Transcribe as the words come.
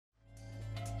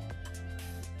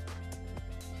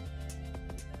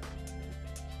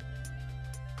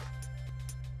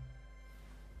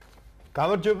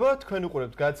გამარჯობა, თქვენ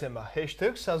უყურებთ გადაცემა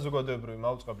ჰეშთეგს საზოგადოებრივი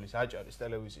მაუწყებლის აჭარის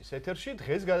ტელევიზიის ეთერში.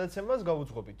 დღეს გადაცემას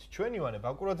გავუძღობთ ჩვენ ივანე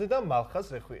ბაკურაძე და მალხაზ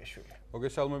რეხვიაშვილი.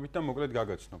 მოგესალმებით და მოკლედ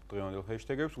გაგაცნობთ დღევანდელ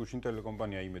ჰეშთეგებს. გუშინ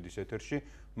ტელეკომპანია იმედის ეთერში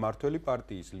მართველი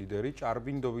პარტიის ლიდერი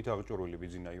ჭარბინდობით აღჭურვილი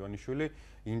ბიძინა ივანიშვილი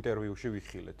ინტერვიუში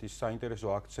ვიხილეთ. ის საინტერესო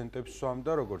აქცენტებს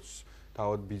სვამდა, როგორც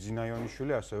თავად ბიძინა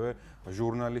ივანიშვილი, ასევე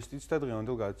ჟურნალისტიც და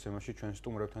დღევანდელ გადაცემაში ჩვენ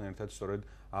სტუმრებთან ერთად სწორედ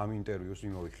ამ ინტერვიუს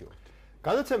მიმოვიხილეთ.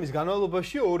 გადაცემის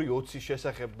განმავლობაში 2.20-ის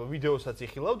შესახებ ვიდეოსაც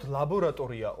იხილავთ.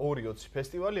 ლაბორატორია 2.20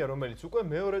 ფესტივალია, რომელიც უკვე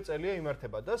მეორე წელია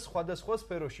იმართება და სხვადასხვა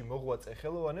სფეროში მოღვაწე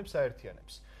ხელოვანებს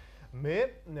აერთიანებს. მე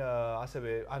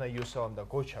ასევე ანა იოსავამ და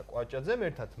გოჩა კვაჭაძემ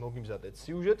ერთად მოგიმზადეთ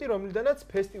სიუჟეტი, რომლიდანაც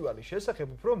ფესტივალის შესახებ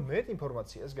უფრო მეტ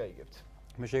ინფორმაციას გაიგებთ.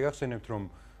 მე შეგახსენებთ, რომ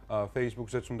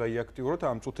Facebook-ზეც უნდა იაქტიუროთ,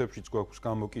 ამ წუთებშიც გვაქვს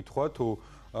გამოკითხვა, თუ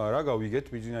რა გავიგეთ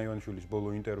ბიძინა ივანიშვილის ბოლო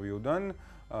ინტერვიუდან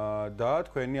და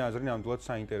თქვენი აზრი ნამდვილად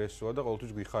საინტერესოა და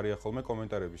ყოველთვის გვიხარია ხოლმე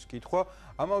კომენტარების კითხვა.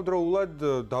 ამავდროულად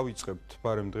დავიწყებთ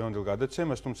ბარემ დღევანდელ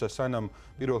გადაცემას, თუმცა სანამ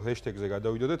პირველ ჰეშთეგზე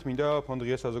გადავიდოდეთ, მინდა ფონდ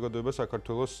ღია საზოგადოება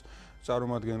საქართველოს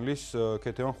წარმომადგენლის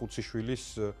ქეთევან ხუციშვილის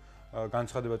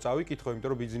განცხადება წავიკითხო,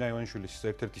 იმიტომ რომ ბიძინა ივანიშვილის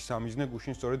ერთ-ერთი სამიზნე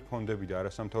გუშინ სწორედ ფონდები და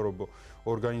არასამთავრობო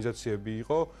ორგანიზაციები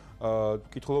იყო.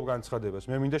 კითხულობ განცხადებას.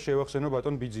 მე მინდა შევახსენო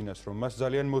ბატონ ბიძინას, რომ მას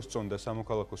ძალიან მოსწონდა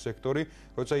სამოქალაქო სექტორი,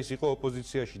 როცა ის იყო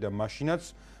ოპოზიციაში და მაშინაც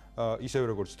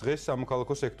ისევე როგორც დღეს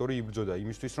სამოქალაქო სექტორი იბრძოდა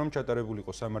იმისთვის, რომ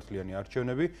ჩატარებულიყო სამართლიანი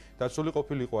არჩევნები, დაცული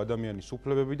ყოფილიყო ადამიანის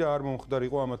უფლებები და არ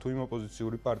მომხდარიყო ამა თუ იმ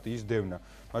ოპოზიციური პარტიის დევნა.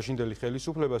 მაშინდელი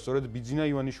ხელისუფლება სწორედ ბიძინა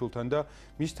ივანიშვილთან და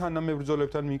მის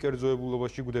თანამებრძოლებთან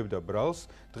მიკერძოებულობაში გვდებდა ბრალს.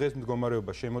 დღეს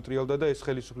მდგომარეობა შემოტრიალდა და ეს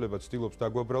ხელისუფლება ცდილობს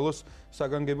დაგვაბრალოს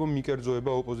საგანგებო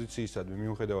მიკერძოება ოპოზიციისადმი,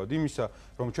 მიუხედავად იმისა,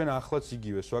 რომ ჩვენ ახლაც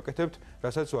იგივეს ვაკეთებთ,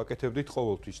 რასაც ვაკეთებდით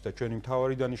ყოველთვის და ჩვენი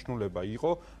მთავარი დანიშნულება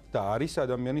იყო და არის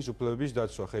ადამიანის უფლებების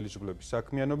დაცვა, ხელისუფლების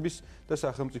საქმიანობის და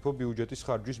სახელმწიფო ბიუჯეტის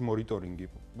ხარჯვის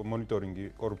მონიტორინგი,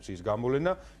 კორუფციის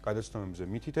გამოვლენა, გადაცნობებზე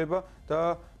მითითება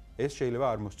და ეს შეიძლება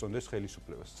არ მოსწონდეს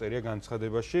ხელისუფლებას. წერია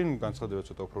განცხადებაში, განცხადება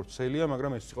ცოტა უფრო ვრცელია,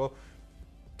 მაგრამ ეს იყო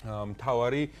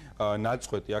მთავარი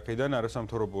ნაწყვეტი აქედან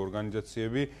არასამთავრობო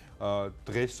ორგანიზაციები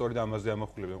დღეს სწორედ ამაზე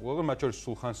ამახვილებენ. ყოველგვარ მათ შორის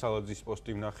სულხან სალაძის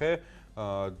პოსტი ვნახე,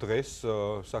 დღეს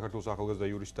საქართველოს ახალგაზრდა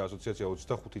იურისტთა ასოციაცია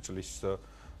 25 წლის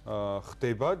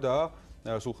ხდება და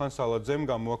სულხან სალაძემ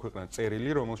გამოაქვეყნა წერილი,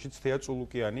 რომელშიც თეა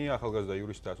წულუკიანი ახალგაზრდა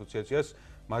იურისტთა ასოციაციას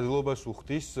მადლობას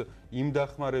უხდის იმ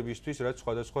დახმარებისთვის, რაც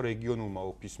სხვადასხვა რეგიონულმა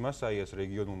ოფისმა, საიას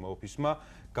რეგიონულმა ოფისმა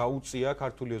გაუწია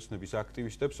ქართული ოცნების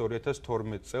აქტივისტებს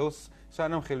 2012 წელს,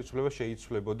 სანამ ხელისუფლება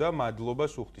შეიცვლებოდა,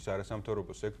 მადლობას უხდის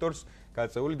არასამთავრობო სექტორს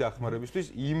გაწეული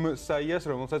დახმარებისთვის იმ საიას,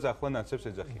 რომელსაც ახლა ნაცებს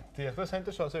ეძახიან. დიახ, და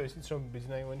საინტერესო ასევე ისიც, რომ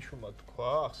ბიძინა ივანიშვილმა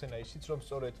თქვა, ახსენა ისიც, რომ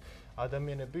სწორედ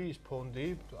ადამიანები ის ფონდი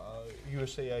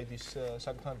USAID-ის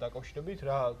საკითხთან დაკავშირებით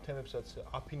რა თემებსაც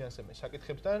აფინანსებენ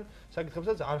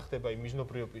საკითხებსაც არ ხდება იმ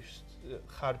მიზნობრიობის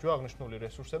ხარჯვა აღნიშნული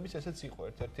რესურსების, ესეც იყო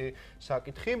ერთ-ერთი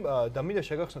საკითხი და მინდა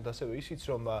შეგახსნათ ასევე ისიც,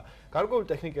 რომ გარკვეული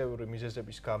ტექნიკური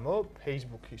მიზეზების გამო,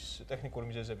 Facebook-ის ტექნიკური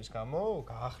მიზეზების გამო,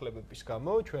 გაახლებების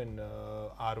გამო ჩვენ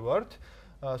არ ვართ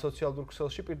სოციალურ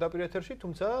ქსელში პირდაპირ ეთერში,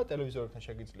 თუმცა ტელევიზორთან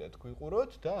შეგიძლიათ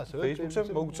გვიყუროთ და ასევე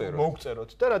Facebook-ზე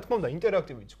მოგწეროთ. და რა თქმა უნდა,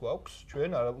 ინტერაქტივიც გვაქვს,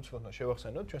 ჩვენ არაუცბად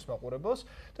შევახსენოთ ჩვენს მაყურებელს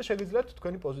და შეგიძლიათ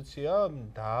თქვენი პოზიცია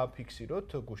დააფიქსიროთ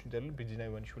გუშინდელი ბიძინა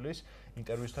ივანიშვილის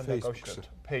ინტერვიუსთან დაკავშირებით.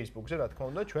 Facebook-ზე, რა თქმა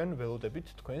უნდა, ჩვენ ველოდებით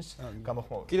თქვენს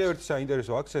გამოხმაურებას. კიდევ ერთი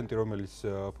საინტერესო აქცენტი, რომელიც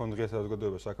ფონდ ღია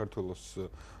საზოგადოება საქართველოს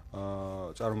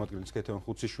წარმომადგენლის ქეთევან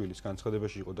ხუციშვილის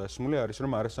განცხადებაში იყო დასმული, არის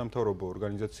რომ არასამთავრობო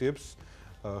ორგანიზაციებს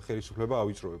ხელისუფლება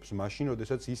ავიწროვებს მაშინ,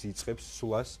 როდესაც ის იწყებს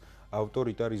სვლას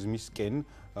ავტორიტარიზმისკენ,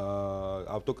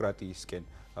 ავტოკრატიისკენ.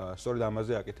 სწორედ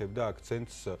ამაზე აკეთებდა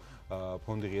აქცენტს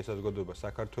ფონდი ღია საზოგადოება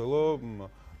საქართველოს,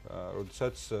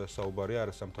 როდესაც საუბარია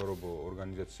არასამთავრობო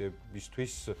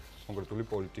ორგანიზაციებისთვის კონკრეტული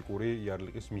პოლიტიკური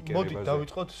იარლიკის მიკერებაზე. მოდით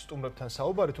დავიწყოთ სტუმრებთან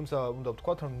საუბარი, თუმცა უნდა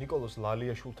ვთქვათ, რომ ნიკოლოზ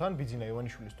ლალიაშვილთან ბიძინა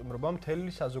ივანიშვილის სტუმრობამ მთელი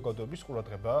საზოგადოების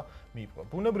ყურადღება მიიპყრო.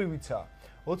 ბუნებრივიცაა,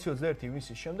 21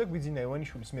 ივნისის შემდეგ ბიძინა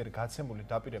ივანიშვილის მიერ გაცემული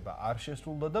დაპირება არ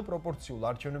შესრულდა და პროპორციულ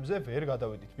არჩევნებზე ვერ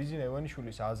გადავედით. ბიძინა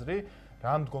ივანიშვილის აზრი,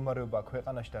 რა მდგომარეობა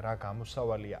ქვეყანაში და რა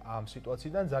გამოსავალია ამ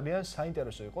სიტუაციიდან ძალიან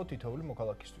საინტერესო იყო თითოეული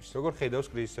მოქალაქისთვის. როგორ ხედავს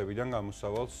კრიზისებიდან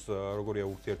გამოსავალს, როგორია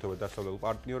ურთიერთობა დასავლელ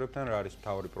პარტნიორებთან, რა არის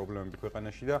მთავარი პრობლემები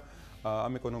ქვეყანაში და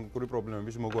ამ ეკონომიკური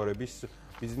პრობლემების მოგვარების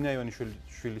ბიზნია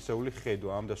ივანიშვილისეული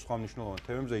ხედვა ამ და სხვა მნიშვნელოვან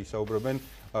თემებზე ისაუბრებენ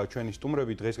ჩვენი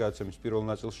სტუმრები დღეს გადაცემის პირველ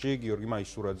ნაწილში გიორგი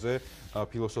მაისურაძე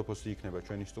ფილოსოფოსი იქნება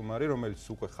ჩვენი სტუმარი რომელიც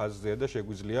უკვე ხაზზეა და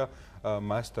შეგვიძლია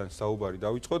მასთან საუბარი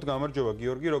დავიწყოთ. გამარჯობა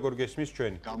გიორგი, როგორ გესმის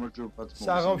ჩვენი? გამარჯობა.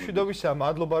 საღამშვიდობისა,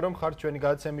 მადლობა რომ ხართ ჩვენი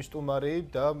გადაცემის სტუმარი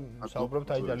და საუბრობთ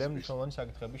აი ძალიან მნიშვნელოვანი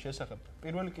საკითხების შესახებ.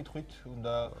 პირველი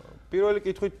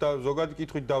კითხვით და ზოგადი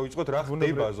კითხვით დავიწყოთ, რა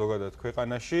ხდება ზოგადად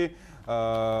ქვეყანაში?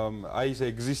 აი ეს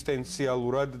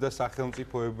ეგზისტენციალურად და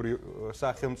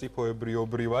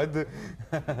სახელმწიფოებრიობრივად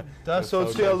და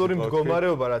სოციალური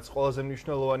მდგომარეობა რაც ყველაზე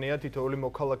მნიშვნელოვანია თითოეული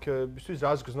მოქალაქეებისთვის,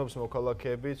 რას გზნობს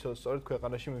მოქალაქეები სწორედ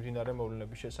ქვეყანაში მიმდინარე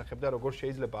მოვლენების შესახებ და როგორ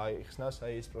შეიძლება აიხსნას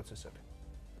აი ეს პროცესები.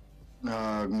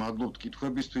 მადლობთ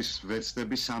კითხვებისთვის,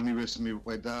 ვეცდები სამივეს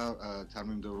მივყვე და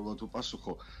თანმიმდევრულად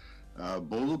უპასუხო.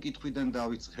 ბოლო კითხვიდან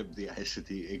დავიწყებდი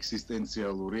ესეთი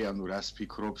ეგზისტენციალური, ანუ რას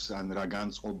ფიქრობს, ან რა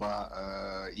განწყობა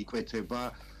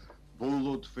იკვეთება.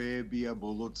 ბოლო თვეებია,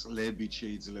 ბოლო წლებით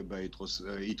შეიძლება ითქვას.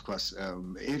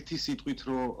 ერთი სიტყვით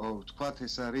რომ ვთქვათ,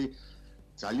 ეს არის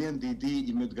ძალიან დიდი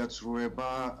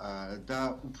იმედგაცრუება და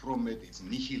უფრო მეტიც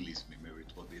ნიჰილიზმი მე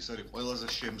ვიტყოდი. ეს არის ყველაზე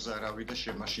შემზარავი და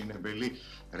შემაშინებელი,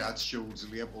 რაც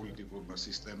შეუძლია პოლიტიკურმა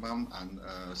სისტემამ ან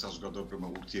საზოგადოებრივმა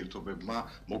ურთიერთობებმა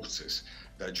მოქცეს.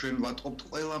 და ჩვენ ვატყობთ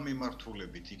ყველა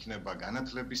მიმართულებით, იქნება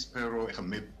განათლების სფერო, ეხლა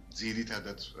მე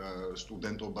ძირითადად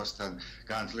სტუდენტობასთან,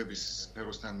 განათლების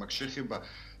სფეროსთან მაქვს შეხება,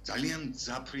 ძალიან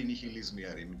ძაფრი ნიჰილიზმი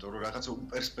არის, იმიტომ რომ რაღაცა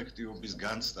უპერსპექტივობის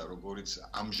განცდა, როგორიც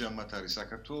ამჟამად არის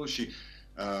საქართველოში,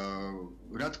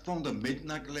 რა თქმა უნდა,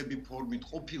 მეტნაკლები ფორმით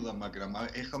ყოფილა, მაგრამ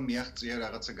ეხლა მიაღწია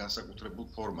რაღაცა განსაკუთრებულ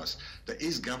ფორმას და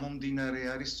ეს გამომდინარე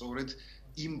არის სწორედ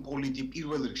იმ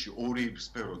პირველ რიგში ორი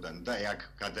სფეროდან და აქ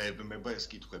გადაებმება ეს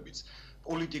კითხვებიც.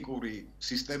 პოლიტიკური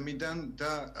სისტემიდან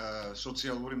და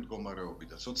სოციალური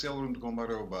მდგომარეობიდან. სოციალური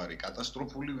მდგომარეობა არის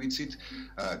კატასტროფული, ვიცით,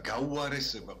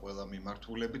 გაუარესება ყველა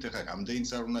მიმართულებით. ეხლა რამდენიც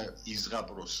არ უნდა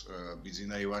იზღაპროს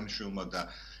ბიძინა ივანიშვილმა და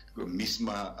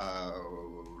მისმა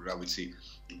რა ვიცი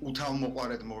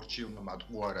უთავმოყარედ მორჩილმა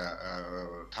მატყუარა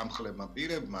თამხლებმა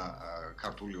პირებმა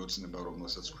ქართული ოცნება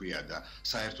რომელსაც ქვია და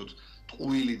საერთოდ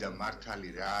ტყუილი და მართალი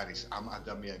რა არის ამ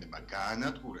ადამიანებმა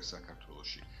გაანადგურეს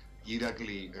საქართველოში.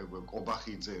 ირაკლი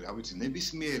კობახიძე, რა ვიცი,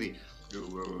 ნებისმიერი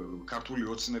ქართული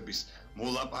ოცნების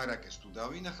მოლაპარაკეს თუ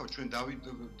დავინახავ, ჩვენ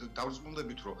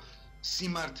დავწმუნდებით, რომ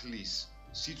სიმართლის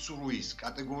სიცრუის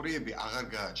კატეგორიები აღარ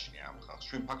გააჩნია ამ ხალხს.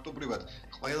 ჩვენ ფაქტობრივად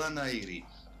ყველანაირი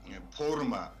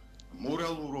ფორმა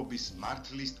მორალურობის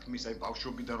მართლის თქმის, აი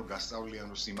ბავშვობიდან რომ გასწავლიან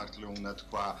რომ სიმართლე უნდა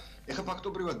თქვა. ეხლა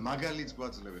ფაქტობრივად მაგალითს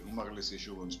გვაძლევენ უმაღლესი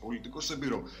ეშელონის პოლიტიკოსები,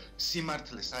 რომ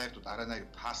სიმართლე საერთოდ არანაირი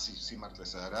ფასი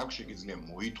სიმართლეს არ აქვს, შეგიძლია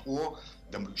მოიტყუო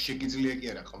და შეგიძლია კი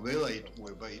არა, ყველა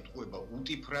იტყუება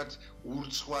უტიფრად,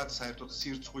 ურცხვად, საერთოდ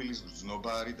სირცხვილის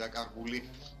გრძნობა არის დაკარგული,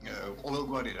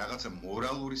 ყოველგვარი რაღაცა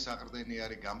მორალური საყრდენი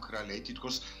არის გამქრალი, აი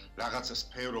თითქოს რაღაცა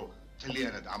სფერო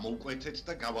მთლიანად ამოუკვეთეთ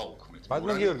და გავაუქმეთ.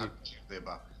 ბატონო გიორგი,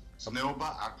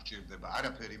 ზნეობა არ გჭირდება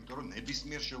არაფერი, იმიტომ რომ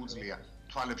ნებისმიერ შეუძლია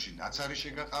თვალებში ნაცარი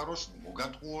შეგაყაროს,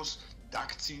 მოგატყუოს,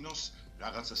 დაქცინოს,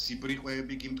 რაღაცა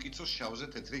სიბრიყვეები გიმტკიცოს, შავზე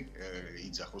თეთრი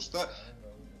იძახოს და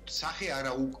სახე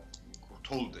არა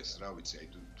უკრთოლდეს, რა ვიცი, აი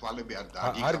თვალები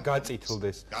არ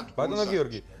გაწითლდეს. ბატონო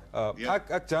გიორგი,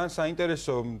 აქ ძალიან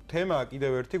საინტერესო თემაა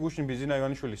კიდევ ერთი, გუშინ ბიძინა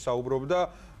ივანიშვილი საუბრობდა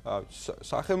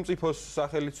სახელმწიფოს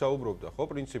სახელით საუბრობდა, ხო,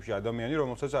 პრინციპში ადამიანი,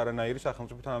 რომელსაც არანაირი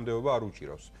სახელმწიფო თანამდებობა არ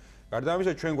უჭირავს. გარდა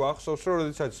ამისა, ჩვენ გვახსოვს, რომ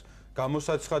როდესაც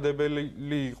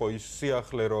გამოსაცხადებელი იყო ის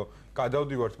სიახლე, რომ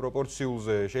გადავდივართ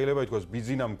პროპორციულზე, შეიძლება ითქვას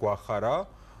ბიძინამ გვახარა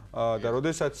და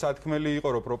როდესაც სათქმელი იყო,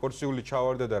 რომ პროპორციული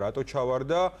ჩავარდა და რატო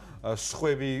ჩავარდა,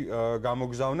 სხვები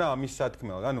გამოგზავნა ამის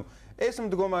სათქმელად. ანუ ეს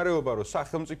მდგომარეობა, რომ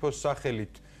სახელმწიფოს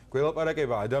სახელით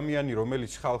გველაპარაკება ადამიანი,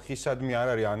 რომელიც ხალხისადმი არ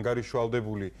არის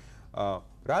ანგარიშვალდებული,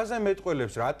 რაზე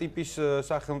მეტყველებს, რა ტიპის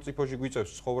სახელმწიფოში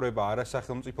გვიწევს ცხოვრება, არა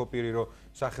სახელმწიფო პირი, რომ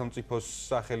სახელმწიფოს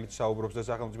სახელით საუბრობს და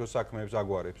სახელმწიფოს საქმეებს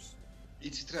აგვარებს?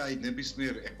 იცით რა, აი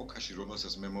ნებისმიერ ეპოქაში,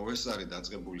 რომელსაც მე მოვესწარი,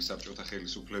 დაწყებული საბჭოთა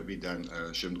ხელისუფლებიდან,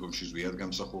 შემდგომში ზვიად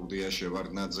გამსახურდია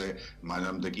შევარდნაძე,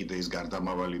 მანამდე კიდე ის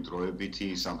გარდამავალი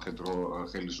დროებითი სამხედრო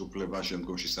ხელისუფლება,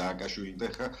 შემდგომში სააკაშვილი და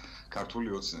ხა ქართული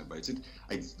ოცნება, იცით?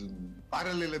 აი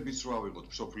პარალელებიც რო ავიღოთ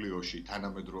მსოფლიოში,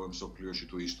 თანამედროვე მსოფლიოში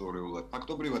თუ ისტორიულად,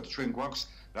 ფაქტობრივად ჩვენ გვაქვს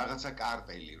რაღაცა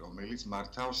კარტელი, რომელიც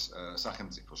მართავს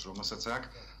სახელმწიფოს, რომელსაც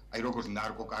აქვს აი როგორც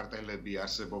ნარკოკარტელები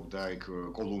არსებობდა იქ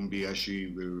კოლუმბიაში,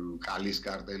 კალის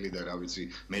კარტელი და რა ვიცი,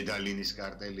 მედალინის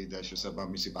კარტელი და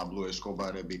შესაბამისი პაბლო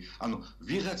ესკობარები. ანუ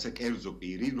ვიღაცა კერძო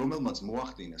პირი, რომელმაც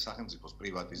მოახდინა სახელმწიფოს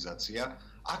პრივატიზაცია,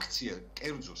 აქცია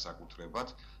კერძო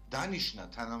საკუთრებად, დანიშნა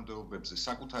თანამდებობებზე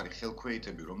საკუთარი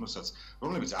ხელქვეითები,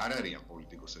 რომლებიც არ არიან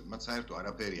პოლიტიკოსები, მათ საერთოდ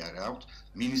არაფერი არ აქვთ,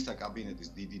 მინისტრთა კაბინეტის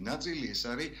დიდი ნაწილი ეს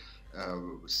არის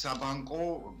საბანკო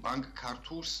ბანკ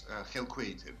ქართულს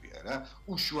ხელქვეითებია რა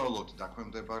უშუალოდ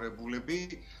დაქვემდებარებულები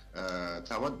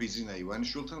თავად ბიზინა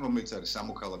ივანიშვილთან რომელიც არის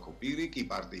სამოქალაქო პირი კი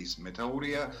პარტიის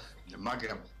მეთაურია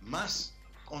მაგრამ მას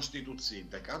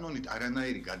კონსტიტუციით და კანონით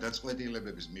არანაირი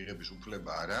გადაწყვეტილებების მიღების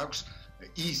უფლება არ აქვს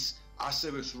ის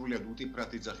ასევე სრულად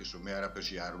უტიფრად იძახის რომ მე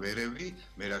არაფერში არ ვერევი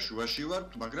მე რა შუაში ვარ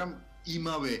მაგრამ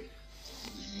იმავე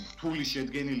თული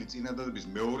შედგენილი წინადადების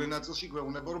მეორე ნაწილში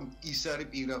გვეუბნება რომ ის არის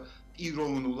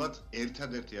პიროვნულად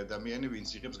ერთადერთი ადამიანი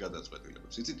ვინც იღებს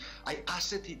გადაწყვეტილებებს იცით აი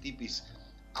ასეთი ტიპის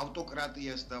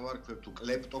ავტოკრატიას დავარქვევ თუ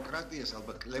კლეპტოკრატიას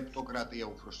ალბათ კლეპტოკრატია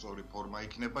უფრო სწორი ფორმა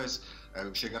იქნება ეს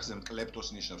შეგახსენებთ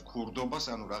კლეპტოს ნიშნავს ქურდობას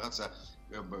ანუ რაღაცა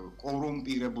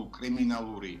კორუმპირებულ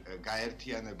კრიმინალური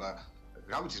გაერთიანება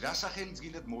რა ვიცი რა სახელიც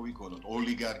გინდათ მოვიქონოთ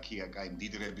ოლიგარქია კაი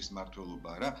მდიდრების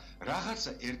მმართველობა რა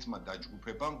რაღაცა ერთმა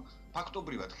დაჯგუფებამ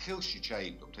ფაქტობრივად ხელში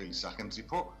ჩაიგდო მთელი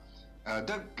სახელმწიფო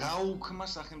და გაუქმა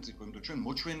სახელმწიფო იმიტომ ჩვენ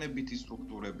მოჩვენებითი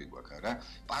სტრუქტურები გვაქვს რა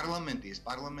პარლამენტი ეს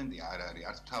პარლამენტი არ არის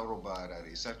არც მთავრობა არ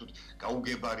არის საერთოდ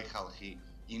გაუგებარი ხალხი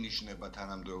ინიშნება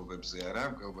თანამდებობებზე არა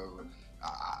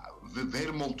ვერ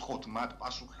მოვთხოვთ მათ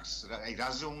პასუხის აი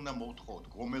რაზე უნდა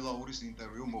მოვთხოვთ გომელაურის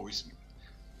ინტერვიუ მოვისმინეთ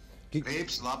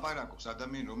რეებს ლაპარაკობს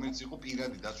ადამიანი რომელიც იყო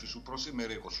პირადი დაცვის უფროსი მე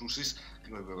იყო სუსის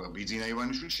ბიძინა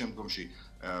ივანიშვილი შემდგომში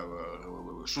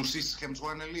სუსის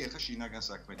ხელმძღვანელი ეხა შინაგან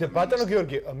საქმეთა ბატონო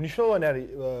გიორგი მნიშვნელოვანი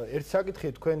არის ერთ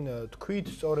საკითხი თქვენ თქვით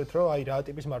სწორედ რომ აი რა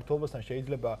ტიპის მმართველობასთან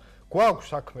შეიძლება გვაქვს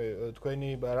საქმე თქვენი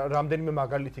რამდენიმე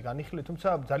მაგალითი განიხილეთ თუმცა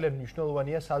ძალიან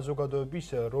მნიშვნელოვანია საზოგადოების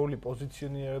როლი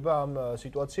პოზიციონირება ამ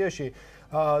სიტუაციაში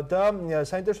და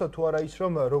საინტერესოა თუ არა ის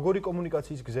რომ როგორი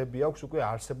კომუნიკაციის გზები აქვს უკვე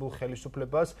არსებულ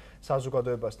ხელისუფლებას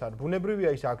საზოგადოებასთან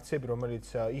ბუნებრივია ის აქციები რომელიც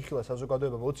იხილა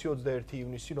საზოგადოებამ 20-21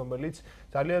 ივნისი რომელიც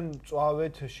ძალიან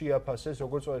მწვავედ შეაფასეს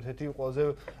როგორც ერთ-ერთი ყველაზე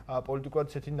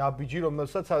პოლიტიკურად ესეთი ნაბიჯი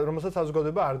რომელსაც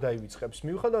საზოგადოება არ დაივიწყებს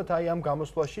მიუხედავად აი ამ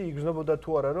გამოსვლაში იგრძნობოდა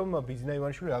თუ არა რომ ბიძინა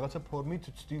ივანიშვილი რაღაცა ფორმით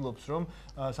ცდილობს რომ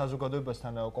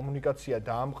საზოგადოებასთან კომუნიკაცია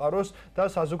დაამყაროს და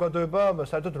საზოგადოება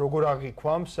საერთოდ როგორ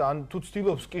აღიქვამს ან თუ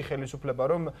ცდილობს კი ხელისუფლება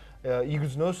რომ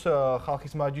იგრძნოს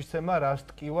ხალხის მაჯისცემა რას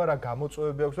ტკივა რა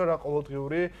გამოწვევები აქვს და რა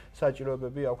ყოველდღიური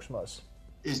საჭიროებები აქვს მას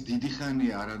ეს დიდი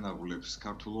ხანია არ ანაღულებს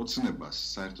ქართულ ოცნებას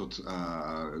საერთოდ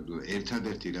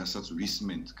ერთადერთი რასაც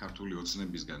ვისმენთ ქართული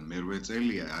ოცნებისგან მერვე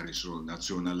წელია არის რომ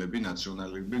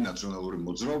ნაციონალური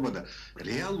მოძრაობა და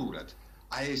რეალურად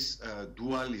აი ეს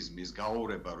დუალიზმის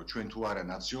გაორება რომ ჩვენ თუ არა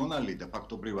ნაციონალი და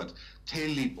ფაქტობრივად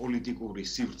მთელი პოლიტიკური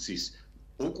სივრცის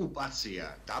ოკუპაცია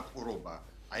დაპყრობა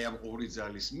აი ამ ორი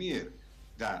ძალის მიერ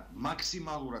და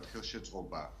მაქსიმალურად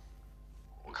ხელშეწყობა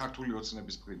ქართული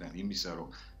ოცნების მხრიდან იმისა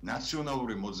რომ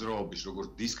ნაციონალური მოძრაობის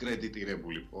როგორც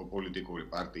დისკრედიტირებული პოლიტიკური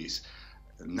პარტიის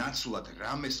ნაცვლად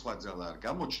რამე სხვა ძალა არ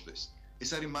გამოჩნდეს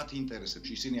ეს არის მათი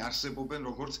ინტერესებში ისინი არსებობენ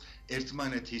როგორც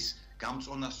ერთმანეთის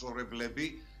გამწონასწორებლები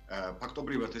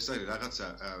ფაქტობრივად ეს არის რაღაცა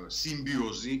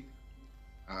სიმბიოზი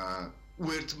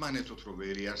უერთმანეთოთ რომ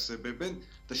ვერ იარსებებენ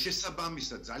და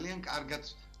შესაბამისად ძალიან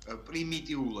კარგად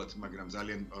პრიმიტიულად მაგრამ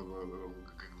ძალიან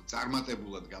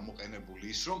წარმატებულად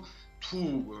გამოყენებული ის რომ თუ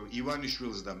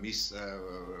ივანიშვილს და მის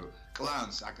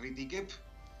კლანს აკრიტიკებ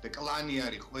და კლანი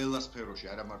არის ყველა სფეროში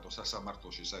არა მარტო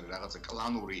სასამართლოში ეს არის რაღაცა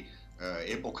კლანური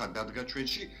ეპოქა დადგა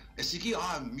ჩვენში ეს იგი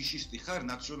მიშისტი ხარ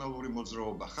ნაციონალური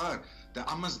მოძრაობა ხარ და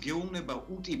ამას გეუბნება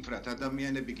უტიფრად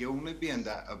ადამიანები გეუბნებიან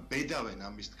და ბედავენ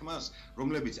ამის თქმას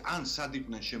რომლებიც ან სად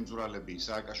იყვნენ შემძვრალები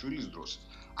სააკაშვილის დროს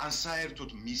ან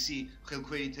საერთოდ მისი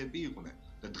ხელქვეითები იყვნენ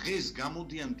და დღეს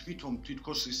გამოდიან თვითონ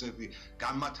ისეთი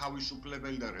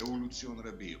გამათავისუფლებელი და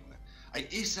რევოლუციონრები იყვნენ. აი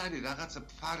ეს არის რაღაცა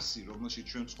ფარსი, რომელშიც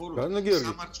ჩვენ ცხოვრობთ,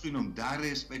 სამარცხვინო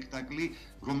მდარე სპექტაკლი,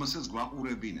 რომელსაც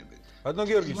გვაყურებინებენ. ბატონო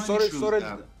გიორგი, სწორედ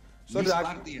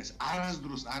პარტიას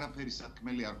არასდროს არაფერი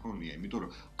სათქმელი არ ქონია, იმიტომ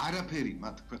რომ არაფერი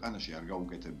მათ ქვეყანაში არ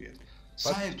გაუკეთებიათ.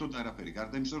 საერთოდ არაფერი,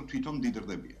 გარდა იმისა, რომ თვითონ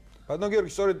მდიდრდებიან. ბატონო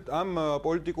გიორგი, სწორედ ამ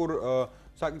პოლიტიკურ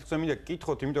საკითხზე მინდა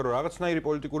გკითხოთ, იმიტომ რომ რაღაცნაირი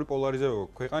პოლიტიკური პოლარიზება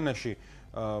ქვეყანაში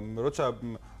როცა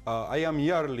აი ამ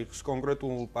იარლიხს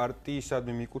კონკრეტულ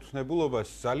პარტიისადმი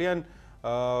მიკუთვნებულობას ძალიან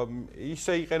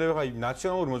ისე იყენებენ აი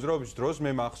ნაციონალური მოძრაობის დროს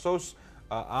მე მახსოვს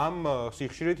ამ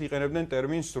სიხშირით იყენებდნენ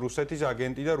ტერმინს რუსეთის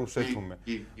აგენტი და რუსეთუმე.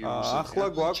 ახლა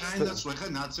გვაქვს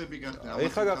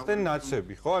ეხლა გახდნენ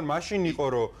ნაცები, ხო? ან მაშინ იყო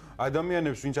რომ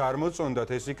ადამიანებს ვინც არ მოწონდათ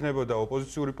ეს იქნებოდა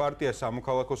ოპოზიციური პარტია,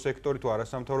 სამოქალაქო სექტორი თუ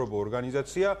არასამთავრობო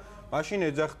ორგანიზაცია, მაშინ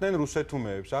ეძახდნენ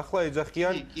რუსეთუმეებს. ახლა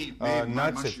ეძახიან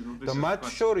ნაცებს. და მათ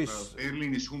შორის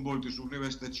ბერლინის ჰუმბოლდტის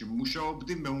უნივერსიტეტში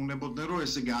მუშაობდი, მეუბნებოდნენ რომ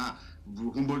ესე იგი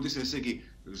ჰუმბოლდტის ესე იგი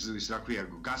ის რა ქვია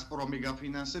გაზპრომი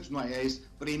გაფინანსებს, ნუ აი ეს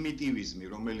პრიმიტივიზმი,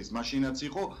 რომელიც მაშინაც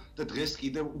იყო და დღეს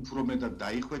კიდევ უფრო მეტად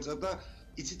დაიხვეწა და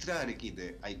იცით რა არის კიდე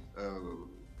აი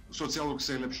სოციალურ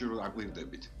ქსელებში რომ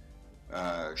აკვირდებით.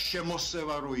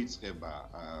 შემოსევა რო იწყება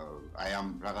აი ამ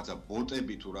რაღაცა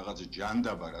ბოტები თუ რაღაცა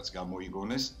ჯანდაბა რაც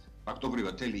გამოიგონეს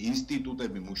ფაქტობრივად მთელი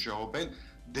ინსტიტუტები მუშაობენ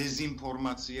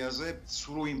დეზინფორმაციაზე,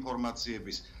 სრული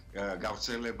ინფორმაციების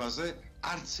გავრცელებაზე,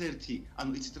 არც ერთი,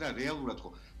 ანუ იცით რა რეალურად ხო,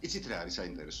 იცით რა არის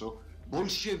საინტერესო?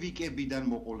 ბოლშევიკებიდან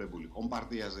მოყოლებული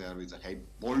კომპარტიაზე არ ვიცახი, აი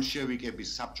ბოლშევიკების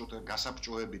საბჭოთა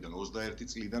გასაბჭოებიდან 21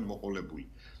 წლიდან მოყოლებული,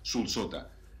 სულ ცოტა.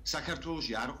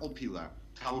 საქართველოში არ ყოფილა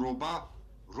მთავრობა,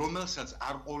 რომელსაც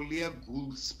არ ყოლია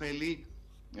გულწრფელი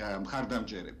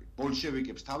მხარდამჭერები.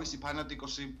 ბოლშევიკებს თავისი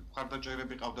ფანატიკოსი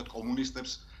მხარდამჭერები ყავდათ,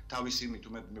 კომუნისტებს თავისი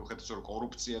მიუხედავად რომ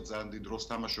კორუფცია ძალიან დიდ დროს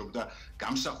თამაშობდა,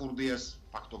 გამსახურდიას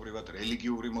ფაქტობრივად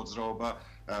რელიგიური მოძრაობა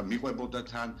მიყვებოდა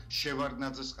თან,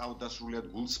 შევარდნაძეს ყავდა სრულიად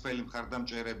გულწრფელი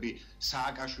მხარდამჭერები,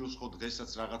 სააკაშვილს ხო დღესაც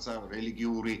რაღაცა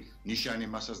რელიგიური ნიშანი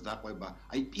მასას დაყვება.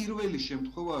 აი პირველი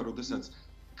შემთხვევაა, როდესაც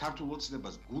ქართულ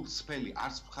ოცნებას გულწრფელი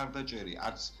არც მხარდაჭერი,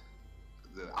 არც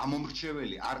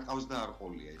ამომრჩეველი არ ყავს და არ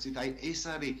ყოლია, იცით? აი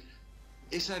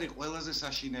ეს არის ყველაზე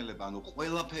საშინელება, ანუ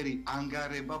ყველაფერი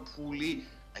ანგარება, ფული,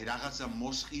 აი რაღაცა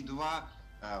მოსყიდვა,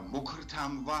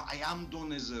 მოქრთამვა, აი ამ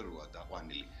დონეზე როა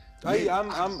დაყვანილი. აი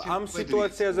ამ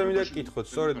სიტუაციაზე მინდა გკითხოთ,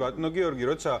 სწორედ ბატონო გიორგი,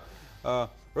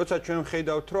 როცა ჩვენ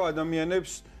ხედავთ, რომ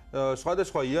ადამიანებს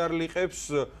სხვადასხვა იარლიყებს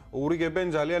ურიგებენ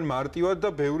ძალიან მარტივად და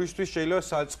ბევრისთვის შეიძლება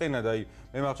საწყენად, აი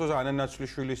მე მახსოვს ანა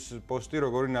ნაცვლიშვილის პოსტი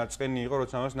როგორი ნაწყენი იყო,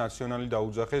 როცა მას ნაციონალი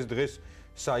დაუძახეს, დღეს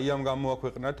საიამ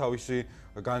გამოაქვეყნა თავისი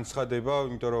განცხადება,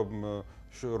 იმიტომ რომ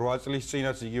 8 წლის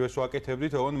წინაც იგივეს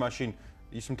ვაკეთებდით, ოღონდ მაშინ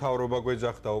ის მთავრობა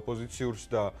გვეძახდა ოპოზიციურს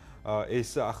და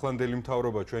ეს ახლანდელი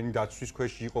მთავრობა ჩვენი დაცვის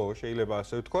ქვეშ იყო, შეიძლება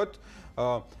ასე ვთქვათ.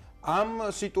 ამ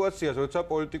სიტუაციას, როცა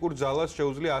პოლიტიკურ ძალას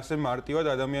შეუძლია ასე მარტივად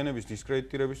ადამიანების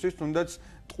დისკრედიტირებისთვის, თუნდაც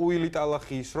ტყუილი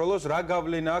ტალახი ისროლოს, რა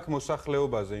გავლენა აქვს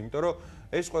მოსახლეობაზე, იმიტომ რომ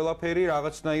ეს ყველაფერი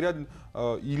რაღაცნაირად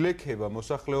ილექება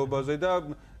მოსახლეობაზე და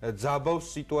ძაბავს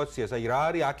სიტუაციას. აი რა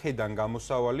არის აქედან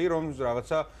გამოსავალი, რომ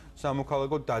რაღაცა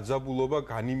სამოქალაქო დაძაბულობა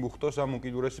განიმუხტოს ამ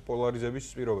უკიდურესი პოლარიზების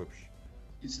პირობებში.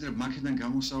 იცით რა, აქედან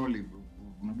გამოსავალი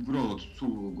უბრალოდ თუ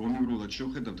გონივრულად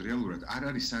შევხედავთ რეალურად არ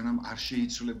არის სანამ არ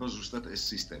შეიცვლება ზუსტად ეს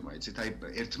სისტემა, იცით? აი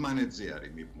ერთმანეთზე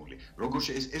არის მიბმული. როგორ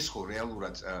ეს ხო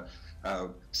რეალურად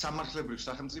სამართლებრივ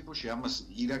სახელმწიფოში ამას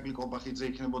ირაკლი კობახიძე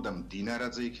იქნებოდა,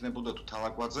 მდინარაძე იქნებოდა თუ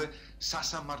თალაკვაძე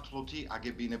სასამართლოთი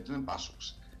აგებინებდნენ პასუხს.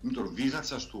 იმიტომ რომ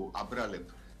ვიღაცას თუ აბრალებ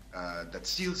და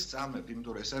ცილს წამებ,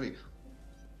 იმიტომ რომ ეს არის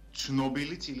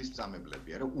ცნობილი ცილისწამებლები,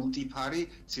 არა უტიფარი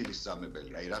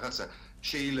ცილისწამებელი. აი რაღაცა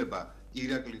შეიძლება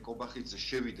ირაკლი კობახიძე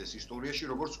შევიდეს ისტორიაში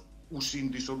როგორც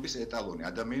უსინდისობის ეტალონი,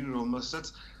 ადამიანი რომელსაც,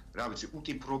 რა ვიცი,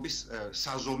 უტიფრობის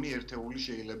საზომი ერთეული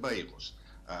შეიძლება იყოს.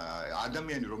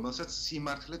 ადამიანი რომელსაც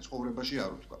სიმართლე ცხოვრებაში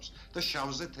არ უთქვამს და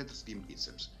შავზე თეთრს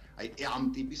გიმტკიცებს. აი ამ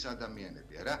ტიპის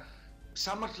ადამიანები, არა?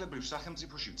 სამართლებრივ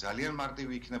სახელმწიფოში ძალიან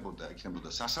მარტივი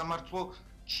იქნებოდა სასამართლო,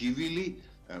 ჩივილი,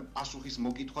 პასუხის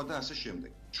მოკითხვა და ასე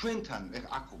შემდეგ. ჩვენთან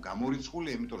აქ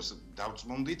გამორიცხულია, იმიტომ რომ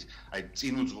დავწმუნდით, აი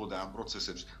წინ უძღოდა ამ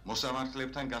პროცესებს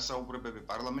მოსამართლეებთან გასაუბრებები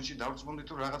პარლამენტში, დავწმუნდით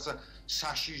რომ რაღაცა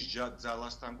საშიშ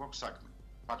ძალასთან გვაქვს საქმე.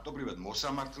 ფაქტობრივად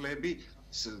მოსამართლეები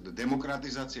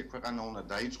დემოკრატიზაცია ქვეყანა უნდა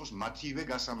დაიწყოს მათივე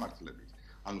გასამართლებით.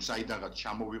 ანუ საიდანაც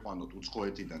ჩამოვიყვანოთ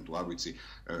უცხოეთიდან თუ არ ვიცი,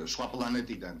 სხვა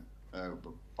პლანეტიდან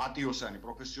პატიოსანი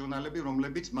პროფესიონალები,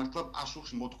 რომლებიც მართლა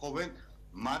პასუხს მოთხოვენ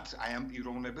მათ აი ამ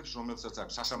პიროვნებებს, რომელსაც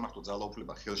აქვს სასამართლო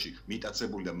ძალაუფლება ხელში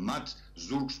მიტაცებული და მათ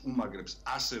ზურგს უმაგრებს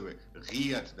ასევე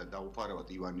ღიად და დაუფარავად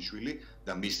ივანიშვილი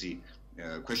და მისი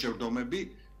ქვეშევრდომები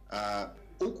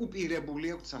ოკუპირებული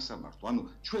აქვს სასამართლო. ანუ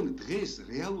ჩვენ დღეს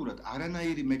რეალურად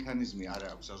არანაირი მექანიზმი არ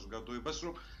აქვს საზოგადოებას,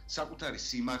 რომ საკუთარი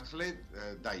სიმართლე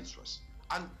დაიცვას.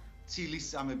 ან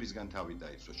ცილისწამებისგან თავი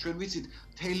დაიცვას. ჩვენ ვიცით,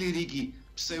 მთელი რიგი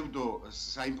ფსევდო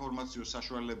საინფორმაციო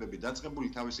საშუალებები დაწყებული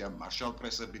თავისი ამ მარშალ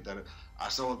პრესები და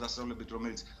ასავალ-დასავლებით,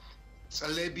 რომელიც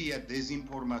წლებია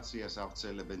დეზინფორმაციას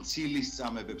ავრცელებენ,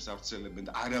 ცილისწამებებს ავრცელებენ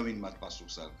და არავინ მათ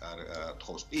პასუხს არ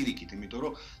თხოვს პირიქით, იმიტომ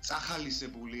რომ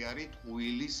წახალისებული არის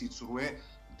ტყუილი სიცრუე,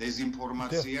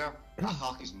 დეზინფორმაცია,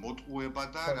 ხალხის მოტყუება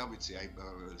და რა ვიცი, აი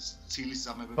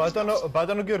ცილისწამებები.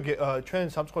 ბატონო გიორგი, ჩვენ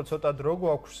სამწუხაროდ ცოტა დრო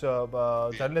გვაქვს,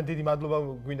 ძალიან დიდი მადლობა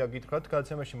გვინდა გითხრათ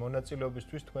გადაცემაში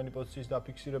მონაწილეობისთვის, თქვენი პოზიციის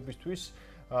დაფიქსირებისთვის.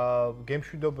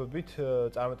 გემშვიდობებით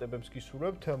წარმატებებს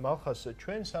გისურვებთ. მალხას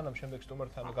ჩვენ სანამ შემდეგ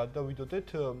სტუმართან გადავიდოდეთ,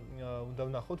 უნდა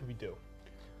ვნახოთ ვიდეო.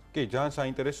 კი, ძალიან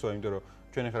საინტერესოა, იმიტომ რომ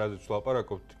ჩვენ ახლა რაზეც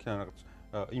ვლაპარაკობთ, იქიდან რაღაც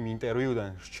იმ ინტერვიუდან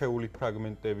რჩეული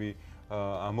ფრაგმენტები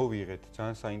ამოვიღეთ.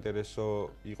 ძალიან საინტერესო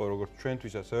იყო როგორც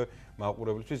ჩვენთვის, ასევე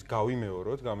მაყურებლისთვის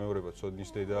გავიმეოროთ, გამეორება ცოდნის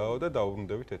დედაო და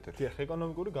დაუბრუნდებით ეთერში. დიახ,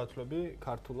 ეკონომიკური გათვლები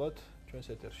ქართულად ჩვენს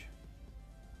ეთერში.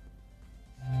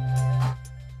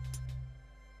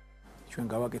 ჩვენ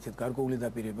გავაკეთეთ გარკვეული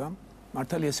დაპირება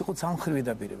მართალია ეს იყო სამხრივი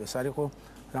დაპირება, ეს არ იყო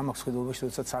რა მაქვს ხედულობაში,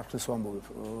 როდესაც საფრთხეს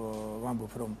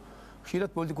ვამბობ, რომ ხშირად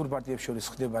პოლიტიკურ პარტიებს შორის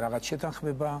ხდება რაღაც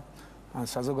შეთანხმება, ან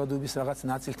საზოგადოების რაღაც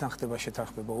ნაწილთან ხდება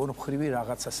შეთანხმება, ორმხრივი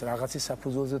რაღაცის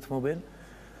საფუძველზე თმობენ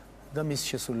და მის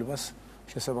შესრულებას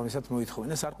შესაბამისად მოითხოვენ.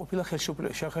 ეს არ ყოფილა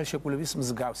ხელშეკრულების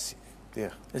მსგავსი.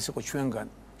 ეს იყო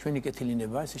ჩვენი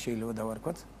კეთილინება, ესე შეიძლება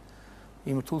დავარქვათ,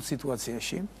 იმ რთულ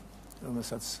სიტუაციაში,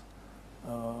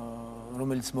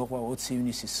 რომელიც მოყვა 20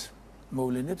 ივნისის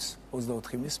მოვლენებს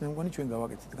 24 ივნისს, მე მგონი ჩვენ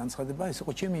გავაკეთეთ განცხადება, ეს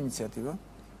იყო ჩემი ინიციატივა.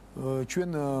 ჩვენ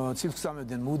ცილს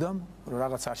წამებდნენ მუდამ, რომ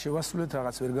რაღაც არ შევასრულეთ,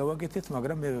 რაღაც ვერ გავაკეთეთ,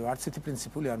 მაგრამ მე არც ერთი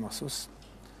პრინციპული არ მახსოვს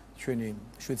ჩვენი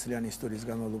 7 წლიანი ისტორიის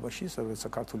განმავლობაში, როდესაც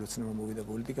საქართველოს ცნება მოვიდა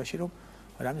პოლიტიკაში, რომ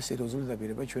რამე სერიოზული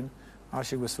დაპირება ჩვენ არ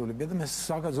შეგვესრულებია და მე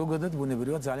ზოგადად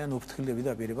ბუნებრივად ძალიან უფრთხილდები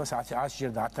დაპირებას 100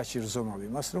 ჯერ და 1000 ჯერ ზომავ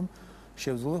იმას, რომ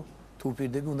შევძლო თუ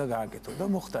პირდები უნდა გააკეთო და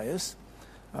მოხდა ეს.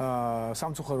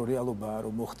 სამწუხარო რეალობაა,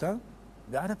 რომ მოხდა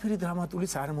და არაფერი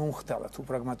დრამატულიც არ მომხდარა, თუ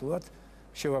პრაგმატულად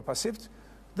შევაფასებთ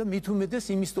და მით უმეტეს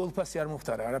იმის თოლფასი არ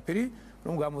მომხდარა არაფერი,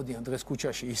 რომ გამოდიან დღეს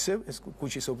ქუჩაში ისევ ეს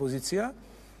ქუჩის ოპოზიცია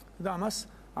და ამას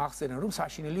აღწერენ, რომ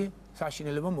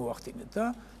საშინელება მოახდინეთ და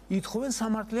ითხოვენ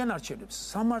სამართლიან არჩევნებს.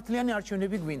 სამართლიანი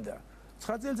არჩევნები გვინდა.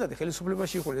 9 წელიწადი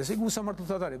ხელისუფლებაში იყო, ესე იგი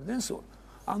უსამართლოდ ატარებდნენ სულ.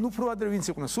 ან უფრო ადრე ვინც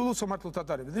იყვნენ, სულ უსამართლოდ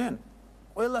ატარებდნენ?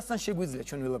 ყველასთან შეგვიძლია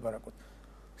ჩვენ ვილაპარაკოთ.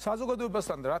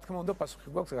 საზოგადოებასთან რა თქმა უნდა პასუხი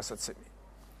გვაქვს გასაცემი.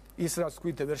 ის რაც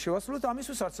თქვით ვერ შევასრულოთ,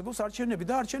 ამისთვის არსებობს არჩევნები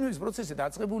და არჩევნების პროცესი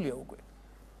დაწყებულია უკვე.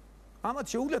 ამათ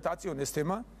შეუძლიათ აწიონ ეს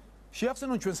თემა,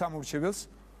 შეახსენონ ჩვენ სამორჩეველს,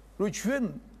 რომ ჩვენ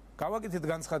გავაკეთეთ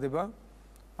განცხადება,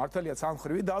 მართალია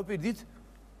სამხრივი დავპირდით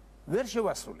ვერ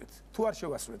შევასრულეთ. თუ არ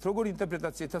შევასრულეთ, როგორი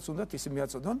ინტერპრეტაციითაც უნდათ ისე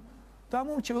მიაწოდონ და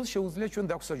ამორჩეველს შეუძლია ჩვენ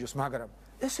დაგვსაჯოს, მაგრამ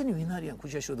ესენი ვინ არიან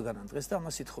ქუჩაში ოდგანან დღეს და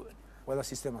ამას ითხოვენ. ყველა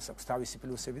სისტემას აქვს თავისი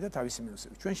პლუსები და თავისი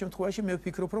მინუსები. ჩვენ შემთხვევაში მე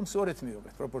ვფიქრობ, რომ სწორედ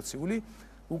მივიღეთ პროპორციული,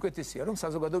 უკეთესია, რომ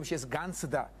საზოგადოებაში ეს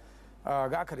განცდა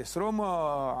გაქრეს, რომ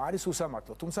არის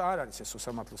უსამართლო, თუმცა არ არის ეს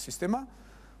უსამართლო სისტემა,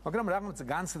 მაგრამ რაღაც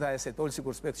განცდა ესეთ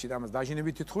პოლიტიკურ სპექტრში და ამას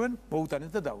დაჟინებით ითხოვენ,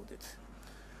 მოუტანეთ და დაუდეთ.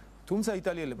 თუმცა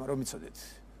იტალიელებმა რომ იცოდეთ,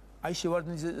 აი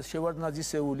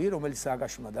შევარდნაძისეული, რომელიც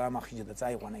სააგაშუმა დაამახინჯა და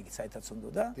წაიყვანა იგი საერთოდ უნდა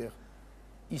და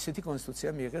ისეთი კონსტიტუცია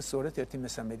მიიღეს სწორედ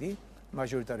 1/13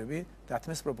 მაჟორიტარები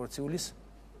დათმეს პროპორციულის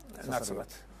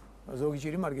ნაცვლად.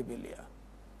 ზოგიჯერი მარგებელია.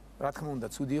 რა თქმა უნდა,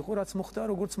 ცუდი იყო, რაც მოხდა,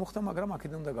 როგორც მოხდა, მაგრამ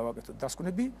აქედან უნდა გავაკეთოთ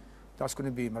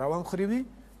დასკვნები მრავალმხრივი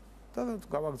და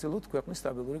გავაგრძელოთ ქვეყნის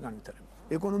სტაბილური განვითარება.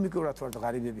 ეკონომიკურად ვართ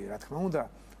ღარიბები, რა თქმა უნდა,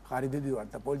 ღარიბები ვართ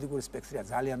და პოლიტიკური სპექტრია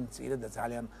ძალიან მწირე და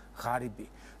ძალიან ღარიბი.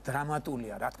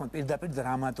 დრამატულია, რა თქმა უნდა, პირდაპირ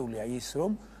დრამატულია ის,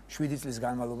 რომ 7 წლის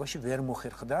განმავლობაში ვერ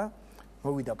მოხერხდა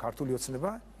მოვიდა ქართული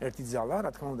ოცნება, ერთი ძალა, რა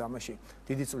თქმა უნდა, ამაში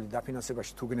დიდი წვლილი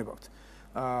დაფინანსებაში თუ გნებავთ.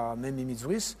 მე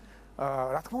მიმიძღვის,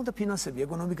 რა თქმა უნდა, ფინანსები,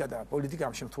 ეკონომიკა და პოლიტიკა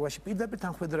ამ შემთხვევაში პირდაპირ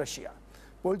თანხმედრაშია.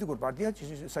 პოლიტიკურ პარტია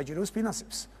საჭიროებს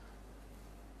ფინანსებს.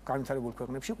 განვითარებულ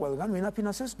ქვეყნებში ყველგან ვინ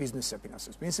აფინანსებს? ბიზნესი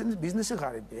აფინანსებს. ბიზნესი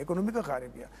ღარიბია, ეკონომიკა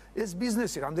ღარიბია. ეს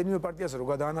ბიზნესი რამდენიმე პარტიას რო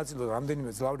გადაანაწილოს, რამდენიმე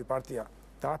ძლავრი პარტია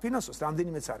დააფინანსოს,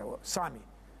 რამდენიმეც არა, 3.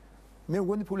 მე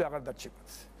მგონი ფული აღარ დარჩებათ.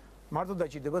 მარტო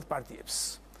დაჭირდებათ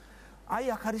პარტიებს. აი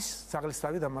აქ არის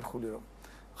ძაღლისთავი დამარხული, რომ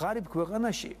ღარიბ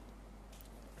ქვეყანაში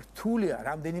რთულია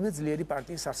რამდენიმე ძლიერი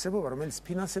პარტიის არსებობა, რომელიც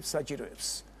ფინანსებს საჭიროებს.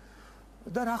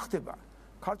 და რა ხდება?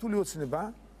 ქართული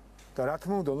ოცნება და რა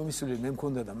თქმა უნდა, ლომისული მე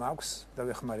მქონდა და მაქვს და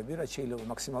ვეხმარები, რაც შეიძლება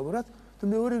მაქსიმალურად და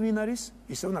მეორე ვინ არის?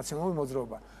 ისევ ნაციონალური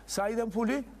მოძრაობა. საიდან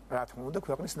ფული? რა თქმა უნდა,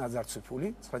 ქვეყნის ნაძარცვი ფული,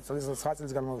 9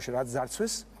 წლის განმავლობაში რაც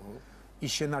ძარცვეს,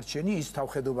 ის შენარჩენი, ის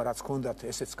თავხედობა რაც ჰქონდათ,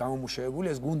 ესეც გამომუშავებული,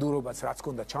 ეს გუნდურობაც რაც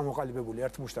ჰქონდათ, ჩამოყალიბებული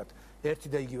ერთმუშტად, ერთი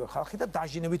და იგივე ხალხი და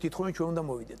დაჟინებით ითხოვენ ჩვენ უნდა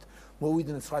მოვიდეთ.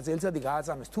 მოვიდნენ 9 წელიწადი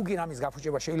გააწამეს, თუ კი რამის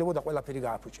გაფუჭება შეიძლება და ყველაფერი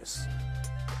გააფუჭეს.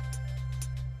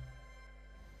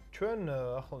 ჩვენ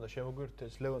ახლა უნდა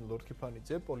შემოგვერთეს ლევან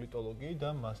ლორქიფანიძე, პოლიტოლოგი და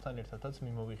მასთან ერთადაც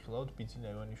მიმოვიხილავთ ბიძინა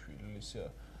ივანიშვილის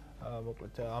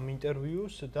მოკლედ ამ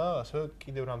ინტერვიუს და ასევე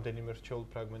კიდევ რამდენიმე რჩეულ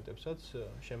ფრაგმენტებსაც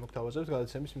შემოგთავაზებთ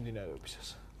გადაცემის მიმდინარეობისას.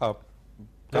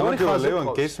 გამარჯობა ლევან,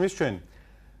 გესმის ჩვენ?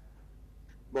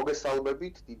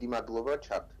 მოგესალმებით, დიდი მადლობა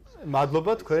ჩართვით.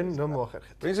 მადლობა თქვენ რომ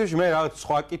მოახერხეთ. პრინციპში მე რაღაც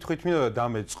სხვა კითხვით მინდა და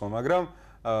დამეწყო, მაგრამ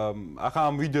ახლა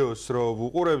ამ ვიდეოს რო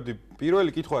ვუყურებდი,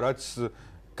 პირველი კითხვა რაც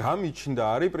გამიჩნდა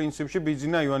არის პრინციპში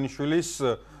ბიძინა ივანიშვილის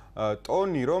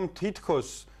ტონი, რომ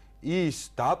თითქოს ის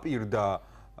დაპირდა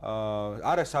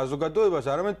არა საზოგადოებას,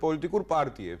 არამედ პოლიტიკურ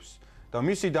პარტიებს. და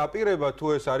მისი დაპირება თუ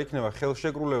ეს არ იქნება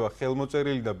ხელშეკრულება,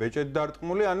 ხელმოწერილი და ბეჭედი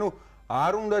დარტყმული, ანუ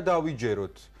არ უნდა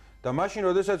დავიჯეროთ. და მაშინ,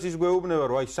 როდესაც ის გვეუბნება,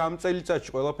 რომ აი 3 წელიწადში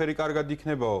ყველაფერი კარგად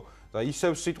იქნებაო და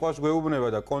ისევ სიტყვას გვეუბნება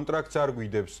და კონტრაქტს არ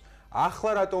გვიდებს,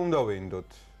 ახლა რატომ უნდა ვენდოთ?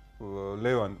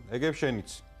 ლევან, ეგებ შენიც?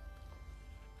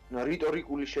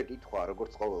 რიტორიკული შეკითხვა,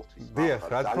 როგორც ყოველთვის. დიახ,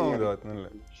 რა თქმა უნდა, ბატონო.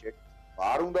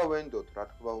 არ უნდა ვენდოთ, რა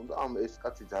თქმა უნდა, ამ ეს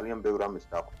კაცი ძალიან ბევრ ამას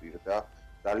დაგვირდა.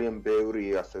 ძალიან ბევრი,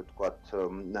 ასე ვთქვათ,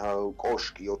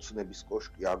 კოშკი, ოცნების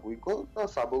კოშკი აგვიგო და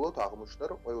საბოლოოდ აღმოჩნდა,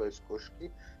 რომ ყველა ეს კოშკი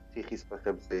თიხის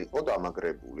ფეხებზე იყო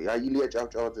დამაგრებული. აი ილია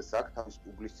ჭავჭავაძეს აქვს თავის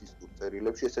პუბლიცისტურ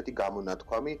წერილებში ესეთი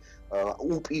გამონათქვამი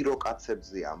უპირო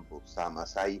კაცებზე ამბობს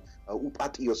ამას, აი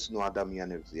უპატიოსნო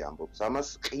ადამიანებზე ამბობს ამას,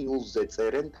 ყინულზე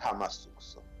წერენ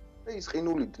თამასუქსო. და ის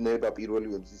ყინული დნება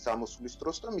პირველივე მზის ამოსვლის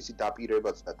დროს და მისი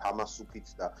დაპირებაც და თამასუქიც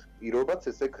და პირობაც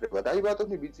ესე ქრება. და აი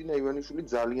ბატონი ბიძინა ივანიშვილი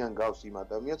ძალიან გავს იმ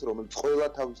ადამიანს, რომელიც ყველა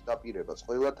თავის დაპირებას,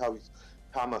 ყველა თავის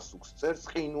თამასუქს წერს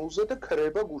ყინულზე და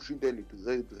ქრება გუშინდელი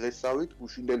დღესავით,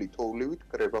 გუშინდელი თოვლივით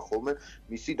ქრება ხოლმე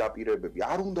მისი დაპირებები.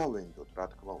 არ უნდა ვენდოთ, რა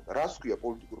თქმა უნდა. რას ქვია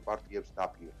პოლიტიკურ პარტიებს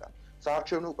დაპირდა?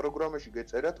 საარჩევნო პროგრამაში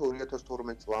გეწერათ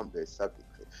 2012 წლამდე ეს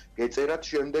საკითხი. გეწერათ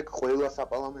შემდეგ ყველა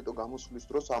საპარლამენტო გამოსვლის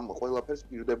დროს ამ ყველაფერს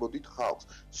პირდებოდით ხალხს.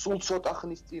 სულ ცოტა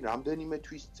ხნის წინ, რამდენიმე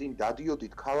თვის წინ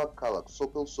დადიოდით ქალაქ-ქალაქ,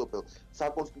 სოფელ-სოფელ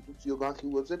საკონსტიტუციო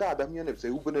განხილვებზე და ადამიანებს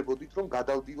ეუბნებოდით, რომ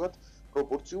გადავდივათ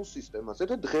პროპორციულ სისტემაზე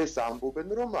და დღეს ამბობენ,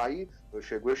 რომ აი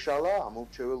შეგვეშალა,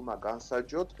 ამორჩეველმა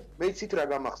განსაჯოთ. მე იცით რა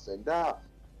გამახსენდა?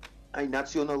 აი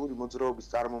ნაციონალური მოძრაობის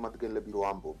წარმომადგენლები რო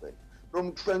ამბობენ. რომ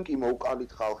ჩვენ კი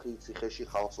მოვყალით ხალხი, ციხეში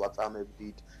ხალხს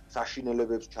ვაწამებდით,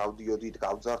 საშინელებებს ჩავდიოდით,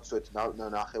 გავძარცვეთ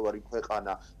ნახევარი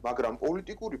ქვეყანა, მაგრამ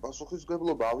პოლიტიკური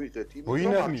პასუხისმგებლობა ავიღეთ იმით,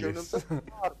 რომ არჩევნებზე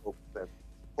ხმა არ მოგწევ.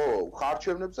 ხო,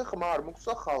 არჩევნებზე ხმა არ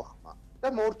მოგცა ხალხმა და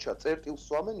მორჩა წერტილს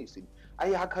სვამენ ისინი.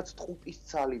 აი აქაც ტყუპის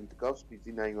ცალივით გავს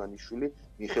ბიძინა ივანიშვილი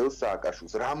მიხეილ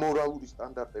სააკაშვილს. რა მორალური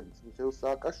სტანდარტებიც მიხეილ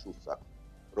სააკაშვილს აქვს.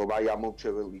 რომ აი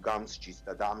ამორჩეველი გამსჯის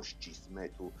და დამსჯის მე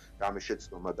თუ რამე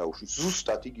შეცდომა დაუშვი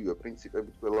ზუსტად იგივე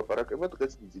პრინციპებით ველაპარაკება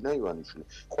დღეს ბიძინა ივანიშვილი.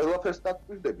 ყველაფერს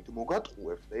დაგკვირდებით,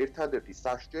 მოგატყუებთ და ერთადერთი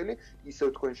სასჯელი ისევ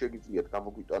თქვენ შეგიძლიათ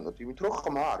გამოგვიტანოთ იმით, რომ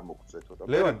ხმა არ მოგწეთო და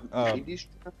ყიდის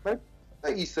და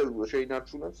ისევ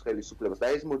შეინარჩუნებს ხელისუფლებას და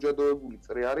ეს მოჯადოებული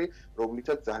წრე არის,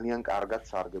 რომლითაც ძალიან კარგად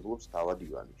სარგებლობს თავად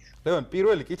ივანიშვილი. ლევან,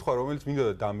 პირველი კითხვა, რომელიც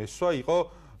მინდოდა დამესვა, იყო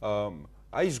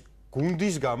აი ეს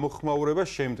გუნდის გამოხმაურება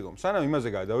შემდგომ. სანამ იმაზე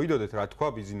გადავიდოდეთ, რა თქვა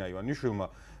ბიძინა ივანიშვილმა,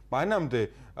 მანამდე,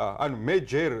 ანუ მე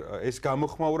ჯერ ეს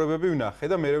გამოხმაურებები ვნახე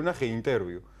და მე ვნახე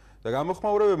ინტერვიუ. და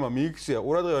გამოხმაურებებმა მიიქცია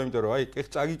ყურადღება, იმიტომ რომ აი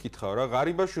წაგიკითხავ რა,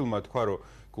 ღარიბაშვილმა თქვა, რომ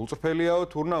გულწრფელიაო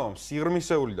თურნავამ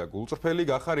სიღრმისეული და გულწრფელი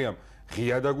გახარიამ,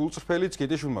 ღია და გულწრფელიც,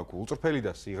 კედეშვილმა გულწრფელი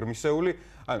და სიღრმისეული,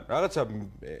 ანუ რაღაცა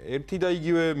ერთი და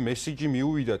იგივე მესიჯი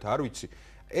მიუვიდათ, არ ვიცი.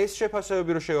 ეს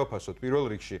შეფასებები რო შევაფასოთ პირველ